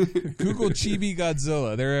now. Google Chibi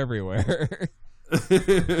Godzilla. They're everywhere.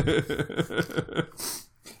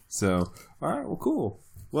 So, all right, well, cool.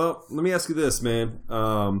 Well, let me ask you this, man.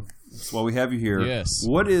 So while we have you here, Yes.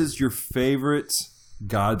 what is your favorite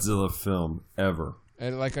Godzilla film ever?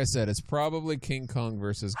 And like I said, it's probably King Kong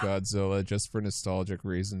versus Godzilla, just for nostalgic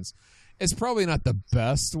reasons. It's probably not the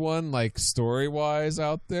best one, like story-wise,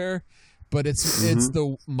 out there, but it's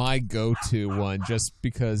my go-to one, just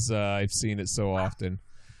because I've seen it so often,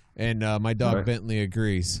 and my dog Bentley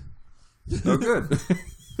agrees. Oh, good.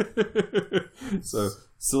 So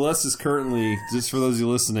Celeste is currently, just for those of you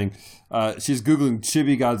listening, she's Googling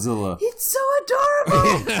Chibi Godzilla. It's so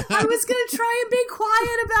adorable. I was going to try and be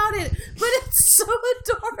quiet about it, but it's so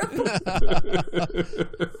adorable.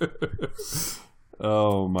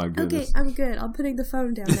 Oh, my goodness. Okay, I'm good. I'm putting the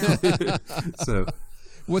phone down now. So,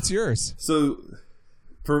 What's yours? so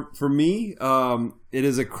for me, it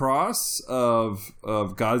is a cross of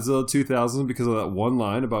Godzilla 2000 because of that one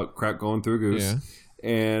line about crap going through a goose.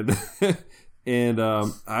 Yeah. And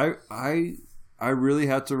I really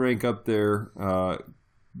have to rank up there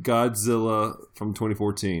Godzilla from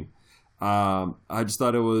 2014. I just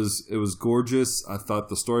thought it was gorgeous. I thought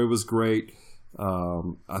the story was great.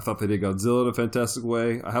 I thought they did Godzilla in a fantastic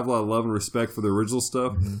way. I have a lot of love and respect for the original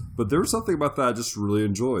stuff, but there was something about that I just really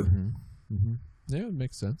enjoyed. Yeah, it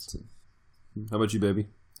makes sense. How about you, baby?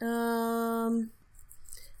 I'm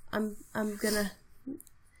gonna.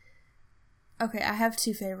 Okay, I have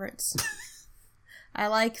two favorites. I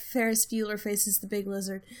like Ferris Bueller Faces the Big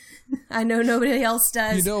Lizard. I know nobody else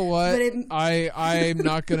does. You know what? But I'm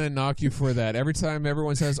not going to knock you for that. Every time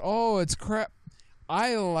everyone says, oh, it's crap,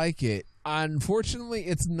 I like it. Unfortunately,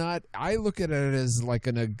 it's not. I look at it as like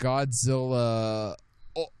a Godzilla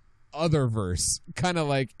otherverse. Kind of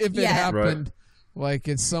like if it happened, like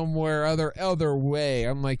it's somewhere other way.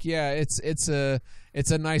 I'm like, yeah, it's a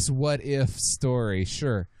nice what if story,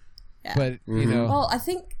 sure. Yeah. But, you know. Well, I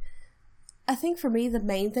think for me, the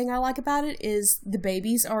main thing I like about it is the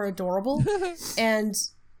babies are adorable. And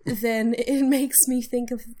then it makes me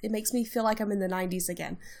feel like I'm in the 90s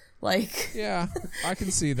again. Like, yeah, I can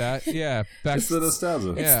see that. Yeah. It's the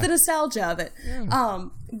nostalgia. It's the nostalgia of it. Yeah.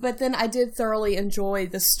 But then I did thoroughly enjoy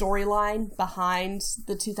the storyline behind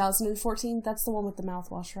the 2014. That's the one with the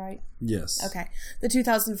mouthwash, right? Yes. Okay. The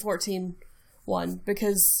 2014 one,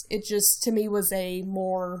 because it just, to me, was a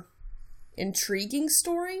more intriguing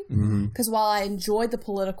story, because while I enjoyed the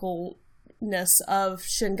politicalness of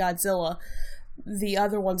Shin Godzilla, the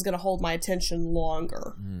other one's going to hold my attention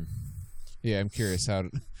longer. Yeah, I'm curious how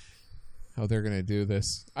they're going to do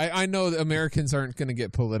this. I know the Americans aren't going to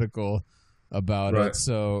get political about it,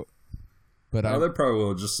 so... But they probably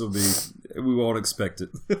will, just so we won't expect it.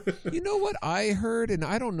 You know what I heard, and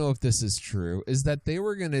I don't know if this is true, is that they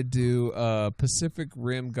were going to do a Pacific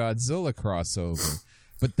Rim Godzilla crossover.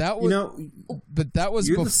 But that was,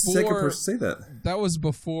 you're before. The second person to say that. That was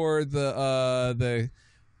before the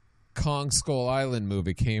Kong Skull Island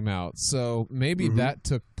movie came out, so maybe that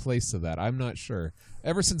took place of that. I'm not sure.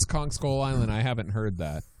 Ever since Kong Skull Island, I haven't heard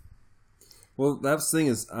that. Well, that's the thing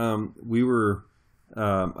is, we were.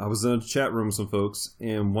 I was in a chat room with some folks,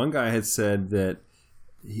 and one guy had said that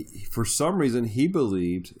for some reason he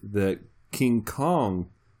believed that King Kong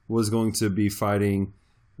was going to be fighting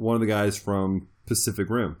one of the guys from Pacific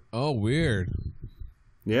Rim. Oh, weird.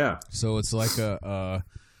 Yeah. So it's like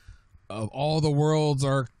all the worlds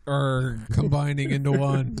are combining into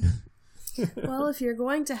one. Well, if you're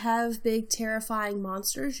going to have big, terrifying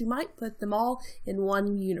monsters, you might put them all in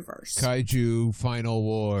one universe. Kaiju Final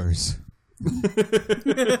Wars. That's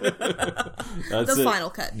the final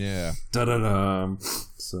cut. Yeah. Da-da-da.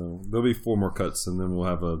 So there'll be 4 more cuts, and then we'll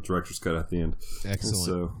have a director's cut at the end.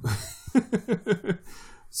 Excellent.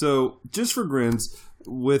 So just for grins,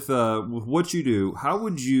 with what you do, how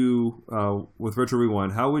would you, with Retro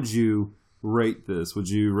Rewind, how would you rate this? Would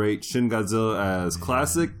you rate Shin Godzilla as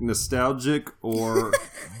classic, nostalgic, or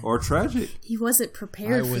tragic? He wasn't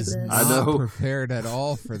prepared for this. I was not prepared at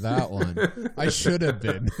all for that one. I should have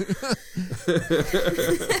been.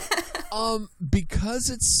 Because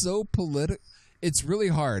it's so it's really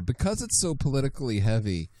hard. Because it's so politically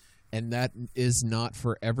heavy, and that is not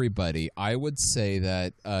for everybody, I would say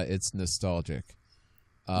that it's nostalgic.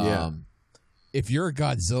 if you're a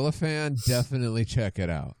Godzilla fan, definitely check it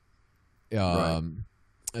out.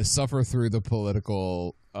 Suffer through the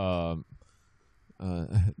political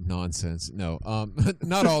nonsense. No,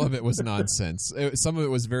 not all of it was nonsense. Some of it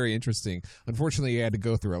was very interesting. Unfortunately, you had to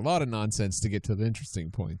go through a lot of nonsense to get to the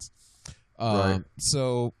interesting points.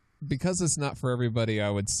 So because it's not for everybody, I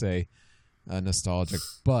would say nostalgic.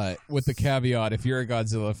 But with the caveat, if you're a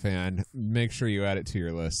Godzilla fan, make sure you add it to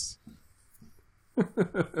your list.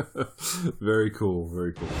 Very cool.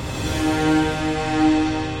 Very cool.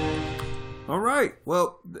 All right.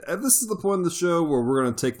 Well, this is the point of the show where we're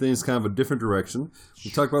going to take things kind of a different direction.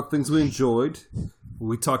 We talked about things we enjoyed.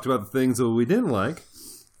 We talked about the things that we didn't like.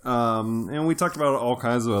 And we talked about all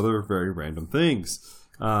kinds of other very random things.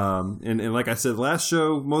 And like I said, last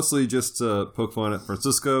show, mostly just poke fun at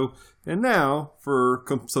Francisco. And now for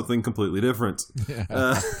something completely different.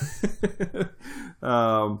 Yeah.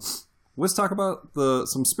 Let's talk about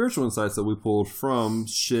some spiritual insights that we pulled from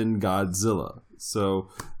Shin Godzilla. So,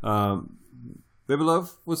 Baby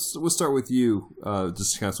Love, let's start with you.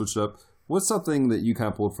 Just to kind of switch it up. What's something that you kind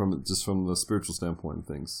of pulled from it, just from the spiritual standpoint of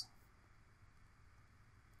things?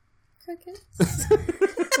 Crickets.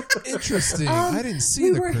 Interesting. I didn't see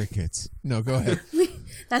the crickets. No, go ahead.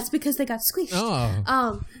 That's because they got squished.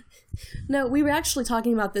 Oh. No, we were actually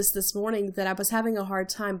talking about this morning, that I was having a hard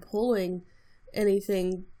time pulling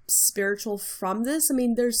anything spiritual from this. I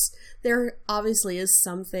mean, there obviously is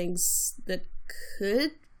some things that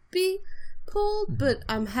could be pulled, but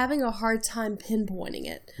I'm having a hard time pinpointing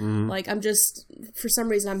it. Like, I'm just, for some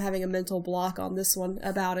reason, I'm having a mental block on this one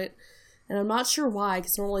about it. And I'm not sure why,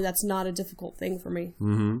 because normally that's not a difficult thing for me.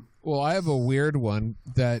 Well, I have a weird one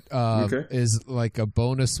that is like a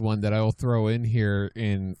bonus one that I'll throw in here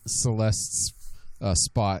in Celeste's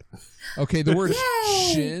spot. Okay, the word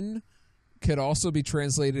Shin could also be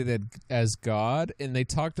translated as God, and they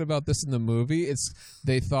talked about this in the movie.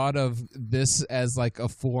 They thought of this as like a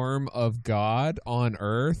form of God on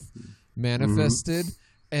Earth manifested,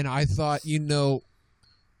 and I thought,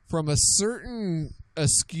 from a certain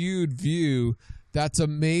skewed view, that's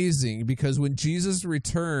amazing, because when Jesus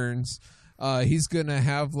returns, he's gonna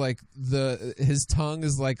have like his tongue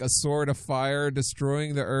is like a sword of fire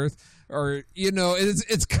destroying the earth, or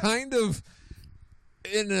it's kind of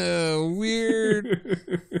in a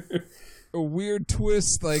weird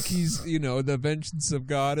twist, like he's the vengeance of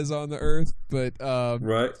God is on the earth, but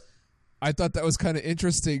right. I thought that was kind of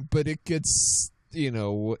interesting, but it gets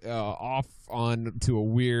off on to a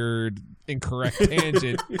weird incorrect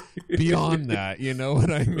tangent beyond that, you know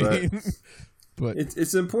what I mean? Right. But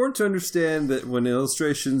it's important to understand that when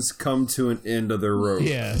illustrations come to an end of their rope,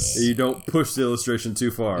 you don't push the illustration too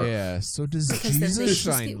far. Yeah. So does Jesus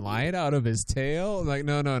shine light out of his tail? Like,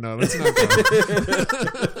 no, let's not go.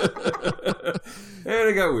 And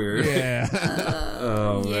it got weird. Yeah.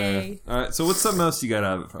 Oh man. All right. So what's something else you got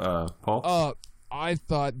out of Paul? I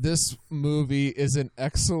thought this movie is an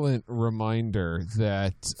excellent reminder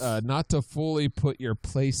that not to fully put your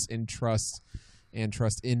place in trust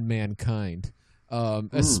in mankind,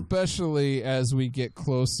 especially as we get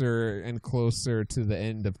closer and closer to the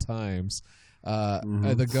end of times.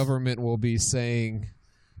 The government will be saying,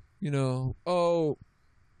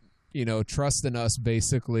 trust in us,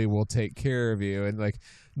 basically, we'll take care of you. And like,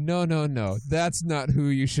 no, that's not who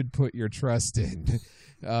you should put your trust in.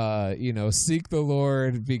 Seek the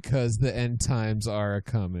Lord, because the end times are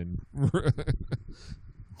coming.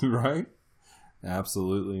 Right?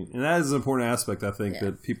 Absolutely. And that is an important aspect, I think,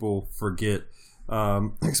 that people forget.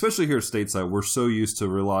 Especially here stateside, we're so used to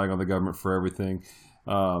relying on the government for everything.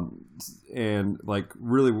 And like,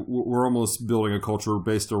 really, we're almost building a culture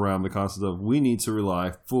based around the concept of we need to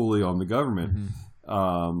rely fully on the government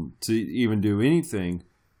to even do anything.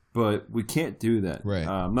 But we can't do that. Right.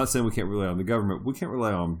 I'm not saying we can't rely on the government. We can't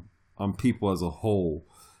rely on people as a whole.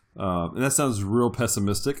 And that sounds real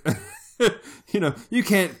pessimistic. You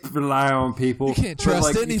can't rely on people. You can't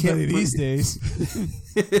trust anybody these days.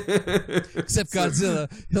 Except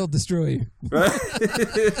Godzilla. He'll destroy you. Right?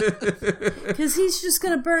 Because he's just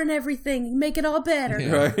going to burn everything, make it all better.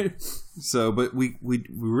 Yeah. Right? So, but we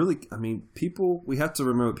really, people, we have to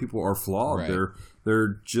remember people are flawed. Right.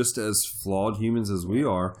 They're just as flawed humans as we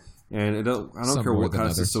are. And I don't care what kind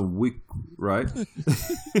of system right?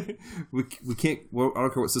 we can't, I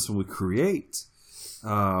don't care what system we create.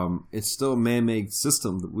 It's still a man-made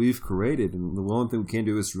system that we've created, and the only thing we can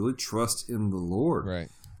do is really trust in the Lord, right?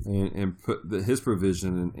 And put His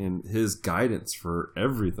provision and His guidance for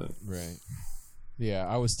everything, right? Yeah,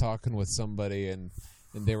 I was talking with somebody, and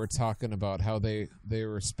they were talking about how they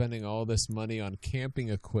were spending all this money on camping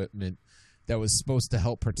equipment that was supposed to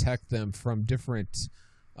help protect them from different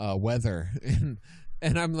weather, and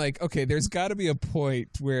I'm like, okay, there's got to be a point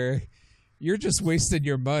where you're just wasting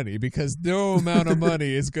your money, because no amount of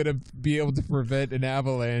money is going to be able to prevent an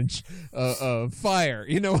avalanche of fire.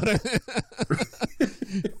 You know what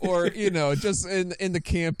or, just in the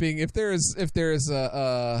camping, if there's like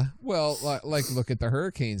look at the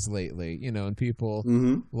hurricanes lately, and people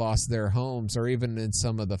lost their homes, or even in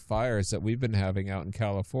some of the fires that we've been having out in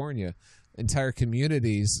California, entire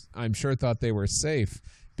communities, I'm sure, thought they were safe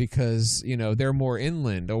because, they're more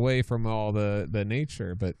inland, away from all the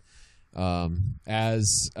nature. But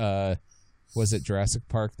was it Jurassic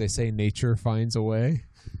Park? They say nature finds a way.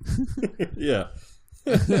 Yeah.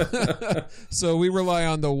 So we rely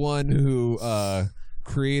on the one who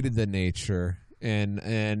created the nature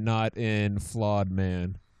and not in flawed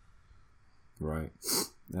man. Right.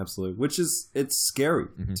 Absolutely. It's scary,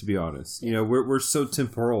 to be honest. We're so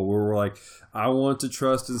temporal, where we're like, I want to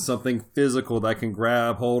trust in something physical that I can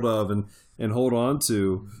grab hold of and hold on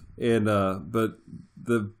to. And but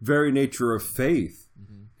the very nature of faith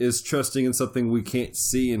is trusting in something we can't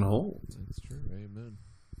see and hold. That's true. Amen.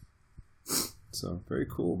 So very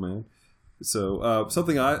cool, man. So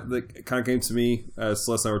something that kind of came to me as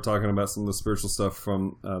Celeste and I were talking about some of the spiritual stuff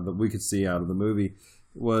from that we could see out of the movie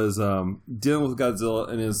was dealing with Godzilla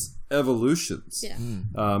and his evolutions. Yeah.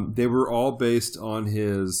 They were all based on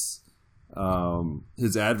his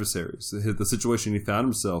adversaries, the situation he found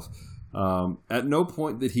himself. At no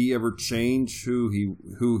point did he ever change who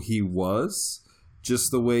he was,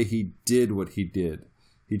 just the way he did what he did.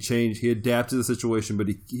 He adapted the situation, but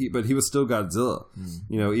he was still Godzilla.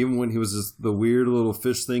 Even when he was just the weird little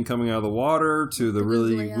fish thing coming out of the water, to the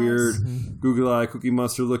really weird googly eye Cookie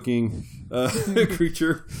Monster looking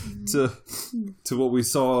creature, to what we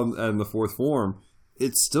saw in the fourth form.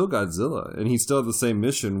 It's still Godzilla, and he still had the same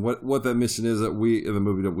mission. What that mission is that we in the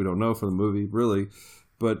movie we don't know from the movie really,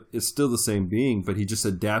 but it's still the same being. But he just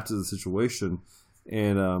adapted to the situation.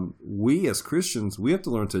 And we as Christians, we have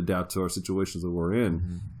to learn to adapt to our situations that we're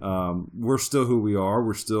in. We're still who we are.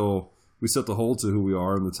 We still have to hold to who we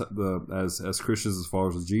are as Christians, as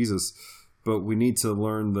followers of Jesus. But we need to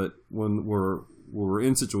learn that when we're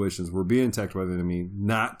in situations, we're being attacked by the enemy,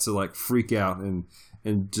 not to like freak out and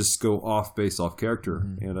just go off based off character.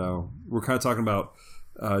 And we're kind of talking about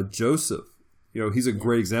Joseph. He's a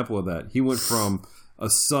great example of that. He went from a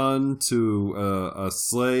son to a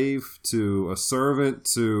slave to a servant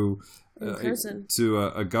to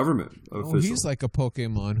a government official. He's like a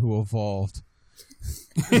Pokemon who evolved.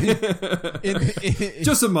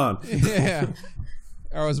 Josemon. Yeah,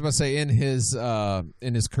 I was about to say in his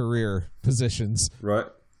career positions. Right.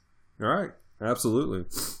 All right. Absolutely.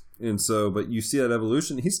 And so, but you see that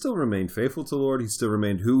evolution. He still remained faithful to the Lord. He still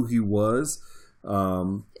remained who he was.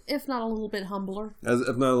 If not a little bit humbler.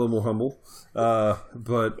 If not a little more humble.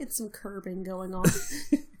 But it's some curbing going on.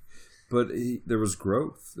 But there was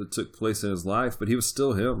growth that took place in his life. But he was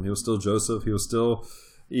still him. He was still Joseph. He was still,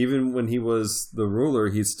 even when he was the ruler,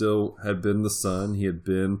 he still had been the son. He had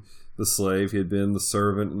been the slave. He had been the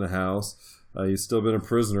servant in the house. He's still been a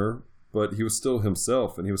prisoner. But he was still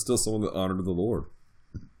himself. And he was still someone that honored the Lord.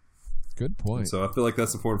 Good point. And so I feel like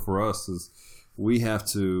that's important for us, is we have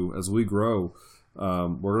to, as we grow,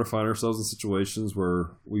 we're going to find ourselves in situations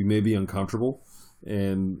where we may be uncomfortable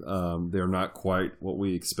and they're not quite what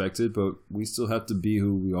we expected, but we still have to be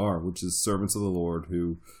who we are, which is servants of the Lord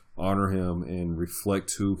who honor him and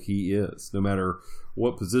reflect who he is, no matter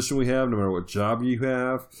what position we have, no matter what job you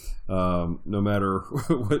have, no matter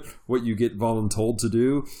what you get voluntold to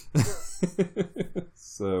do.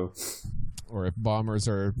 So, or if bombers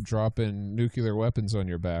are dropping nuclear weapons on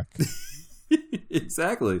your back.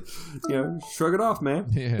 Exactly. Shrug it off, man.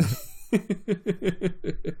 Yeah.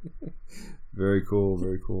 Very cool.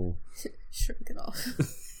 Very cool. Shrug it off.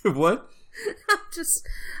 What?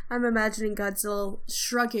 I'm imagining Godzilla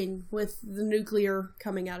shrugging with the nuclear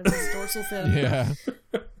coming out of his dorsal fin. Yeah.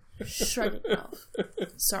 Shrugging it off.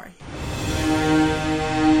 Sorry.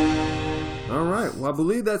 All right. Well, I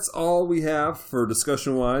believe that's all we have for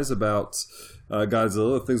discussion-wise about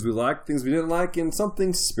Godzilla. Things we liked, things we didn't like, and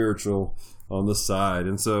something spiritual on the side.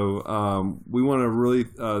 And so we want to really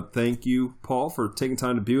thank you, Paul, for taking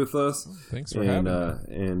time to be with us. Thanks for having me.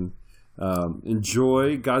 And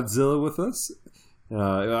enjoy Godzilla with us.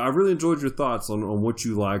 I really enjoyed your thoughts on what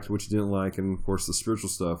you liked, what you didn't like, and of course the spiritual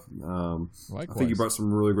stuff. I think you brought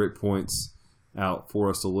some really great points out for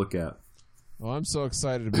us to look at. Well, I'm so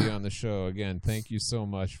excited to be on the show again. Thank you so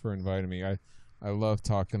much for inviting me. I love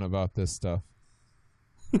talking about this stuff.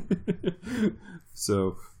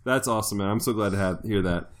 So that's awesome, man. I'm so glad to hear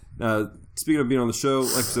that. Speaking of being on the show,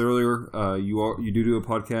 like I said earlier, you do a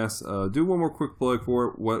podcast. Do one more quick plug for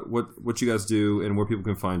it. What you guys do and where people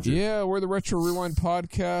can find you. Yeah, we're the Retro Rewind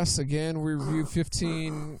Podcast. Again,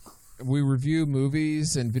 we review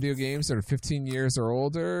movies and video games that are 15 years or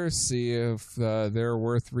older, see if they're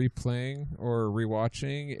worth replaying or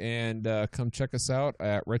rewatching, and come check us out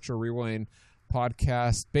at Retro Rewind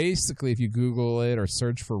Podcast. Basically, if you Google it or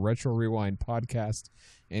search for Retro Rewind Podcast,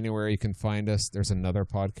 anywhere you can find us. There's another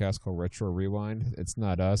podcast called Retro Rewind. It's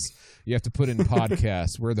not us. You have to put in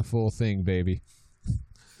podcast. We're the full thing, baby.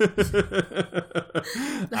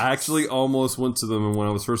 I actually almost went to them, and when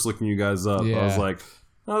I was first looking you guys up, I was like,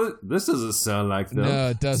 oh, this doesn't sound like them.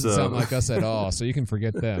 No, it doesn't sound like us at all, so you can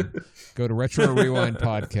forget them. Go to Retro Rewind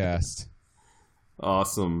Podcast.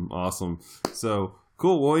 Awesome. So,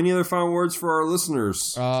 cool. Well, any other final words for our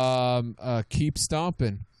listeners? Keep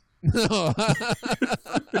stomping. No.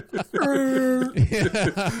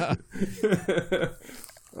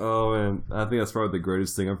 Oh, man. I think that's probably the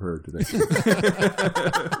greatest thing I've heard today.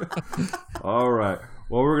 All right.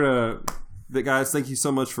 Well, we're going to... Guys, thank you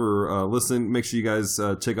so much for listening. Make sure you guys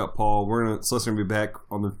check out Paul. Celeste's going to be back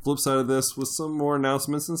on the flip side of this with some more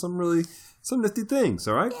announcements and some nifty things,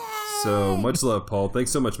 all right? Yay! So, much love, Paul.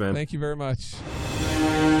 Thanks so much, man. Thank you very much.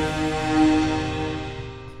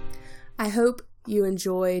 I hope you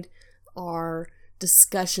enjoyed our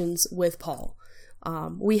discussions with Paul.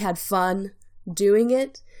 We had fun doing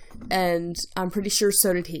it, and I'm pretty sure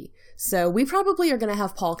so did he. So we probably are going to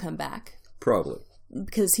have Paul come back. Probably.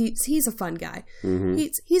 Because he's a fun guy. Mm-hmm.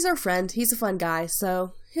 He's our friend. He's a fun guy,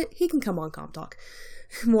 so he can come on Com Talk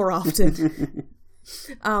more often.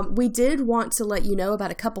 We did want to let you know about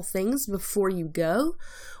a couple things before you go.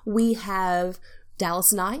 We have,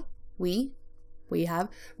 Dallas and I, we have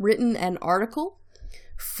written an article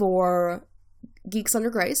for Geeks Under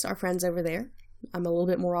Grace, our friends over there. I'm a little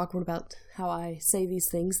bit more awkward about how I say these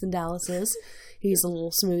things than Dallas is. He's a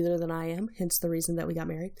little smoother than I am, hence the reason that we got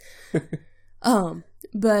married.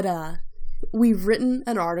 But we've written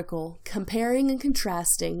an article comparing and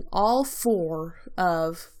contrasting all 4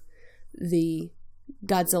 of the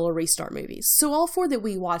Godzilla Restart movies. So all 4 that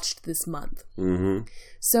we watched this month. Mm-hmm.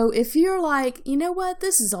 So if you're like, you know what,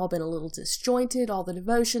 this has all been a little disjointed, all the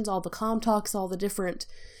devotions, all the com talks, all the different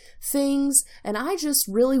things, and I just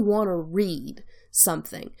really want to read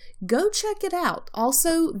something, go check it out.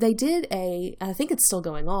 Also, they did I think it's still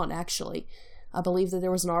going on, actually. I believe that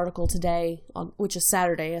there was an article today, which is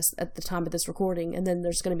Saturday at the time of this recording, and then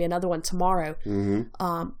there's going to be another one tomorrow,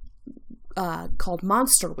 called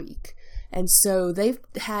Monster Week. And so they've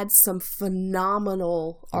had some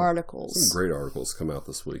phenomenal articles. Some great articles come out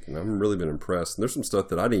this week, and I've really been impressed. And there's some stuff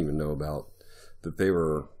that I didn't even know about that they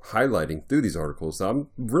were highlighting through these articles that I'm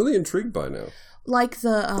really intrigued by now. Like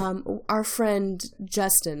our friend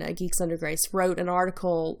Justin at Geeks Under Grace wrote an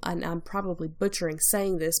article, and I'm probably butchering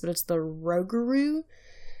saying this, but it's the Rougarou.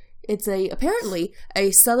 It's apparently a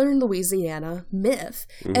southern Louisiana myth.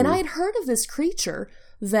 Mm-hmm. And I had heard of this creature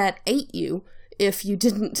that ate you if you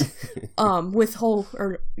didn't withhold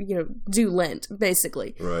or do Lent,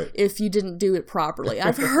 basically. Right. If you didn't do it properly.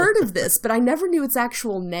 I've heard of this, but I never knew its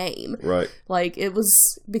actual name. Right. Like, it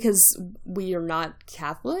was because we are not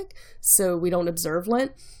Catholic, so we don't observe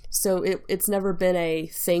Lent. So it's never been a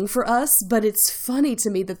thing for us, but it's funny to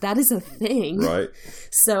me that is a thing. Right.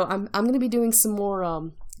 So I'm going to be doing some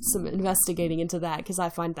more some investigating into that because I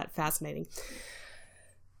find that fascinating.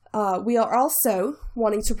 We are also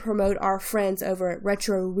wanting to promote our friends over at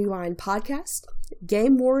Retro Rewind Podcast,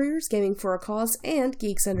 Game Warriors, Gaming for a Cause, and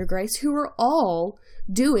Geeks Under Grace, who are all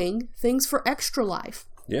doing things for Extra Life.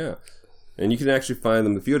 Yeah. And you can actually find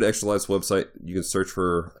them. If you go to Extra Life's website, you can search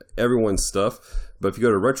for everyone's stuff. But if you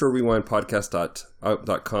go to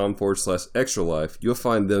retrorewindpodcast.com/extra life, you'll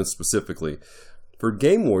find them specifically. For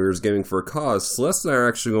Game Warriors, Gaming for a Cause, Celeste and I are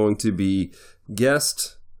actually going to be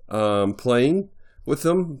guest playing with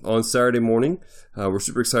them on Saturday morning. We're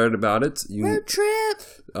super excited about it. Road trip!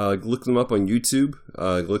 Look them up on YouTube.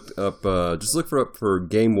 Just look for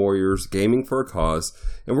Game Warriors, Gaming for a Cause.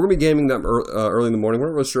 And we're going to be gaming them early in the morning. We're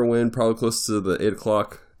not really sure when, probably close to the 9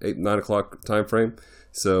 o'clock time frame.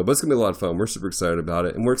 But it's going to be a lot of fun. We're super excited about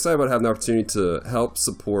it. And we're excited about having the opportunity to help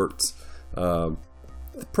support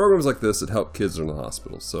programs like this that help kids in the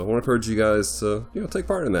hospital. So I want to encourage you guys to take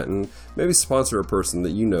part in that and maybe sponsor a person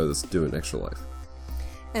that you know that's doing Extra Life.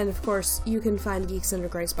 And of course, you can find Geeks Under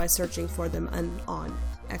Grace by searching for them on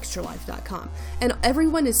extralife.com. And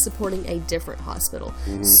everyone is supporting a different hospital.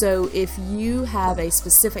 Mm-hmm. So if you have a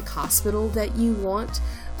specific hospital that you want,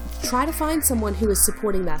 try to find someone who is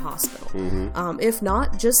supporting that hospital. Mm-hmm. If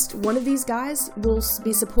not, just one of these guys will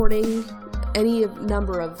be supporting any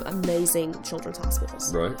number of amazing children's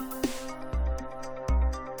hospitals. Right.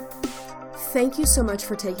 Thank you so much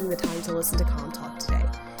for taking the time to listen to Comm Talk today.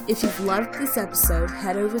 If you've loved this episode,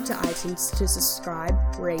 head over to iTunes to subscribe,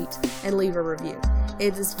 rate, and leave a review.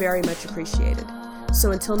 It is very much appreciated.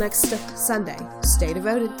 So until next Sunday, stay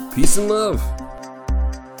devoted. Peace and love.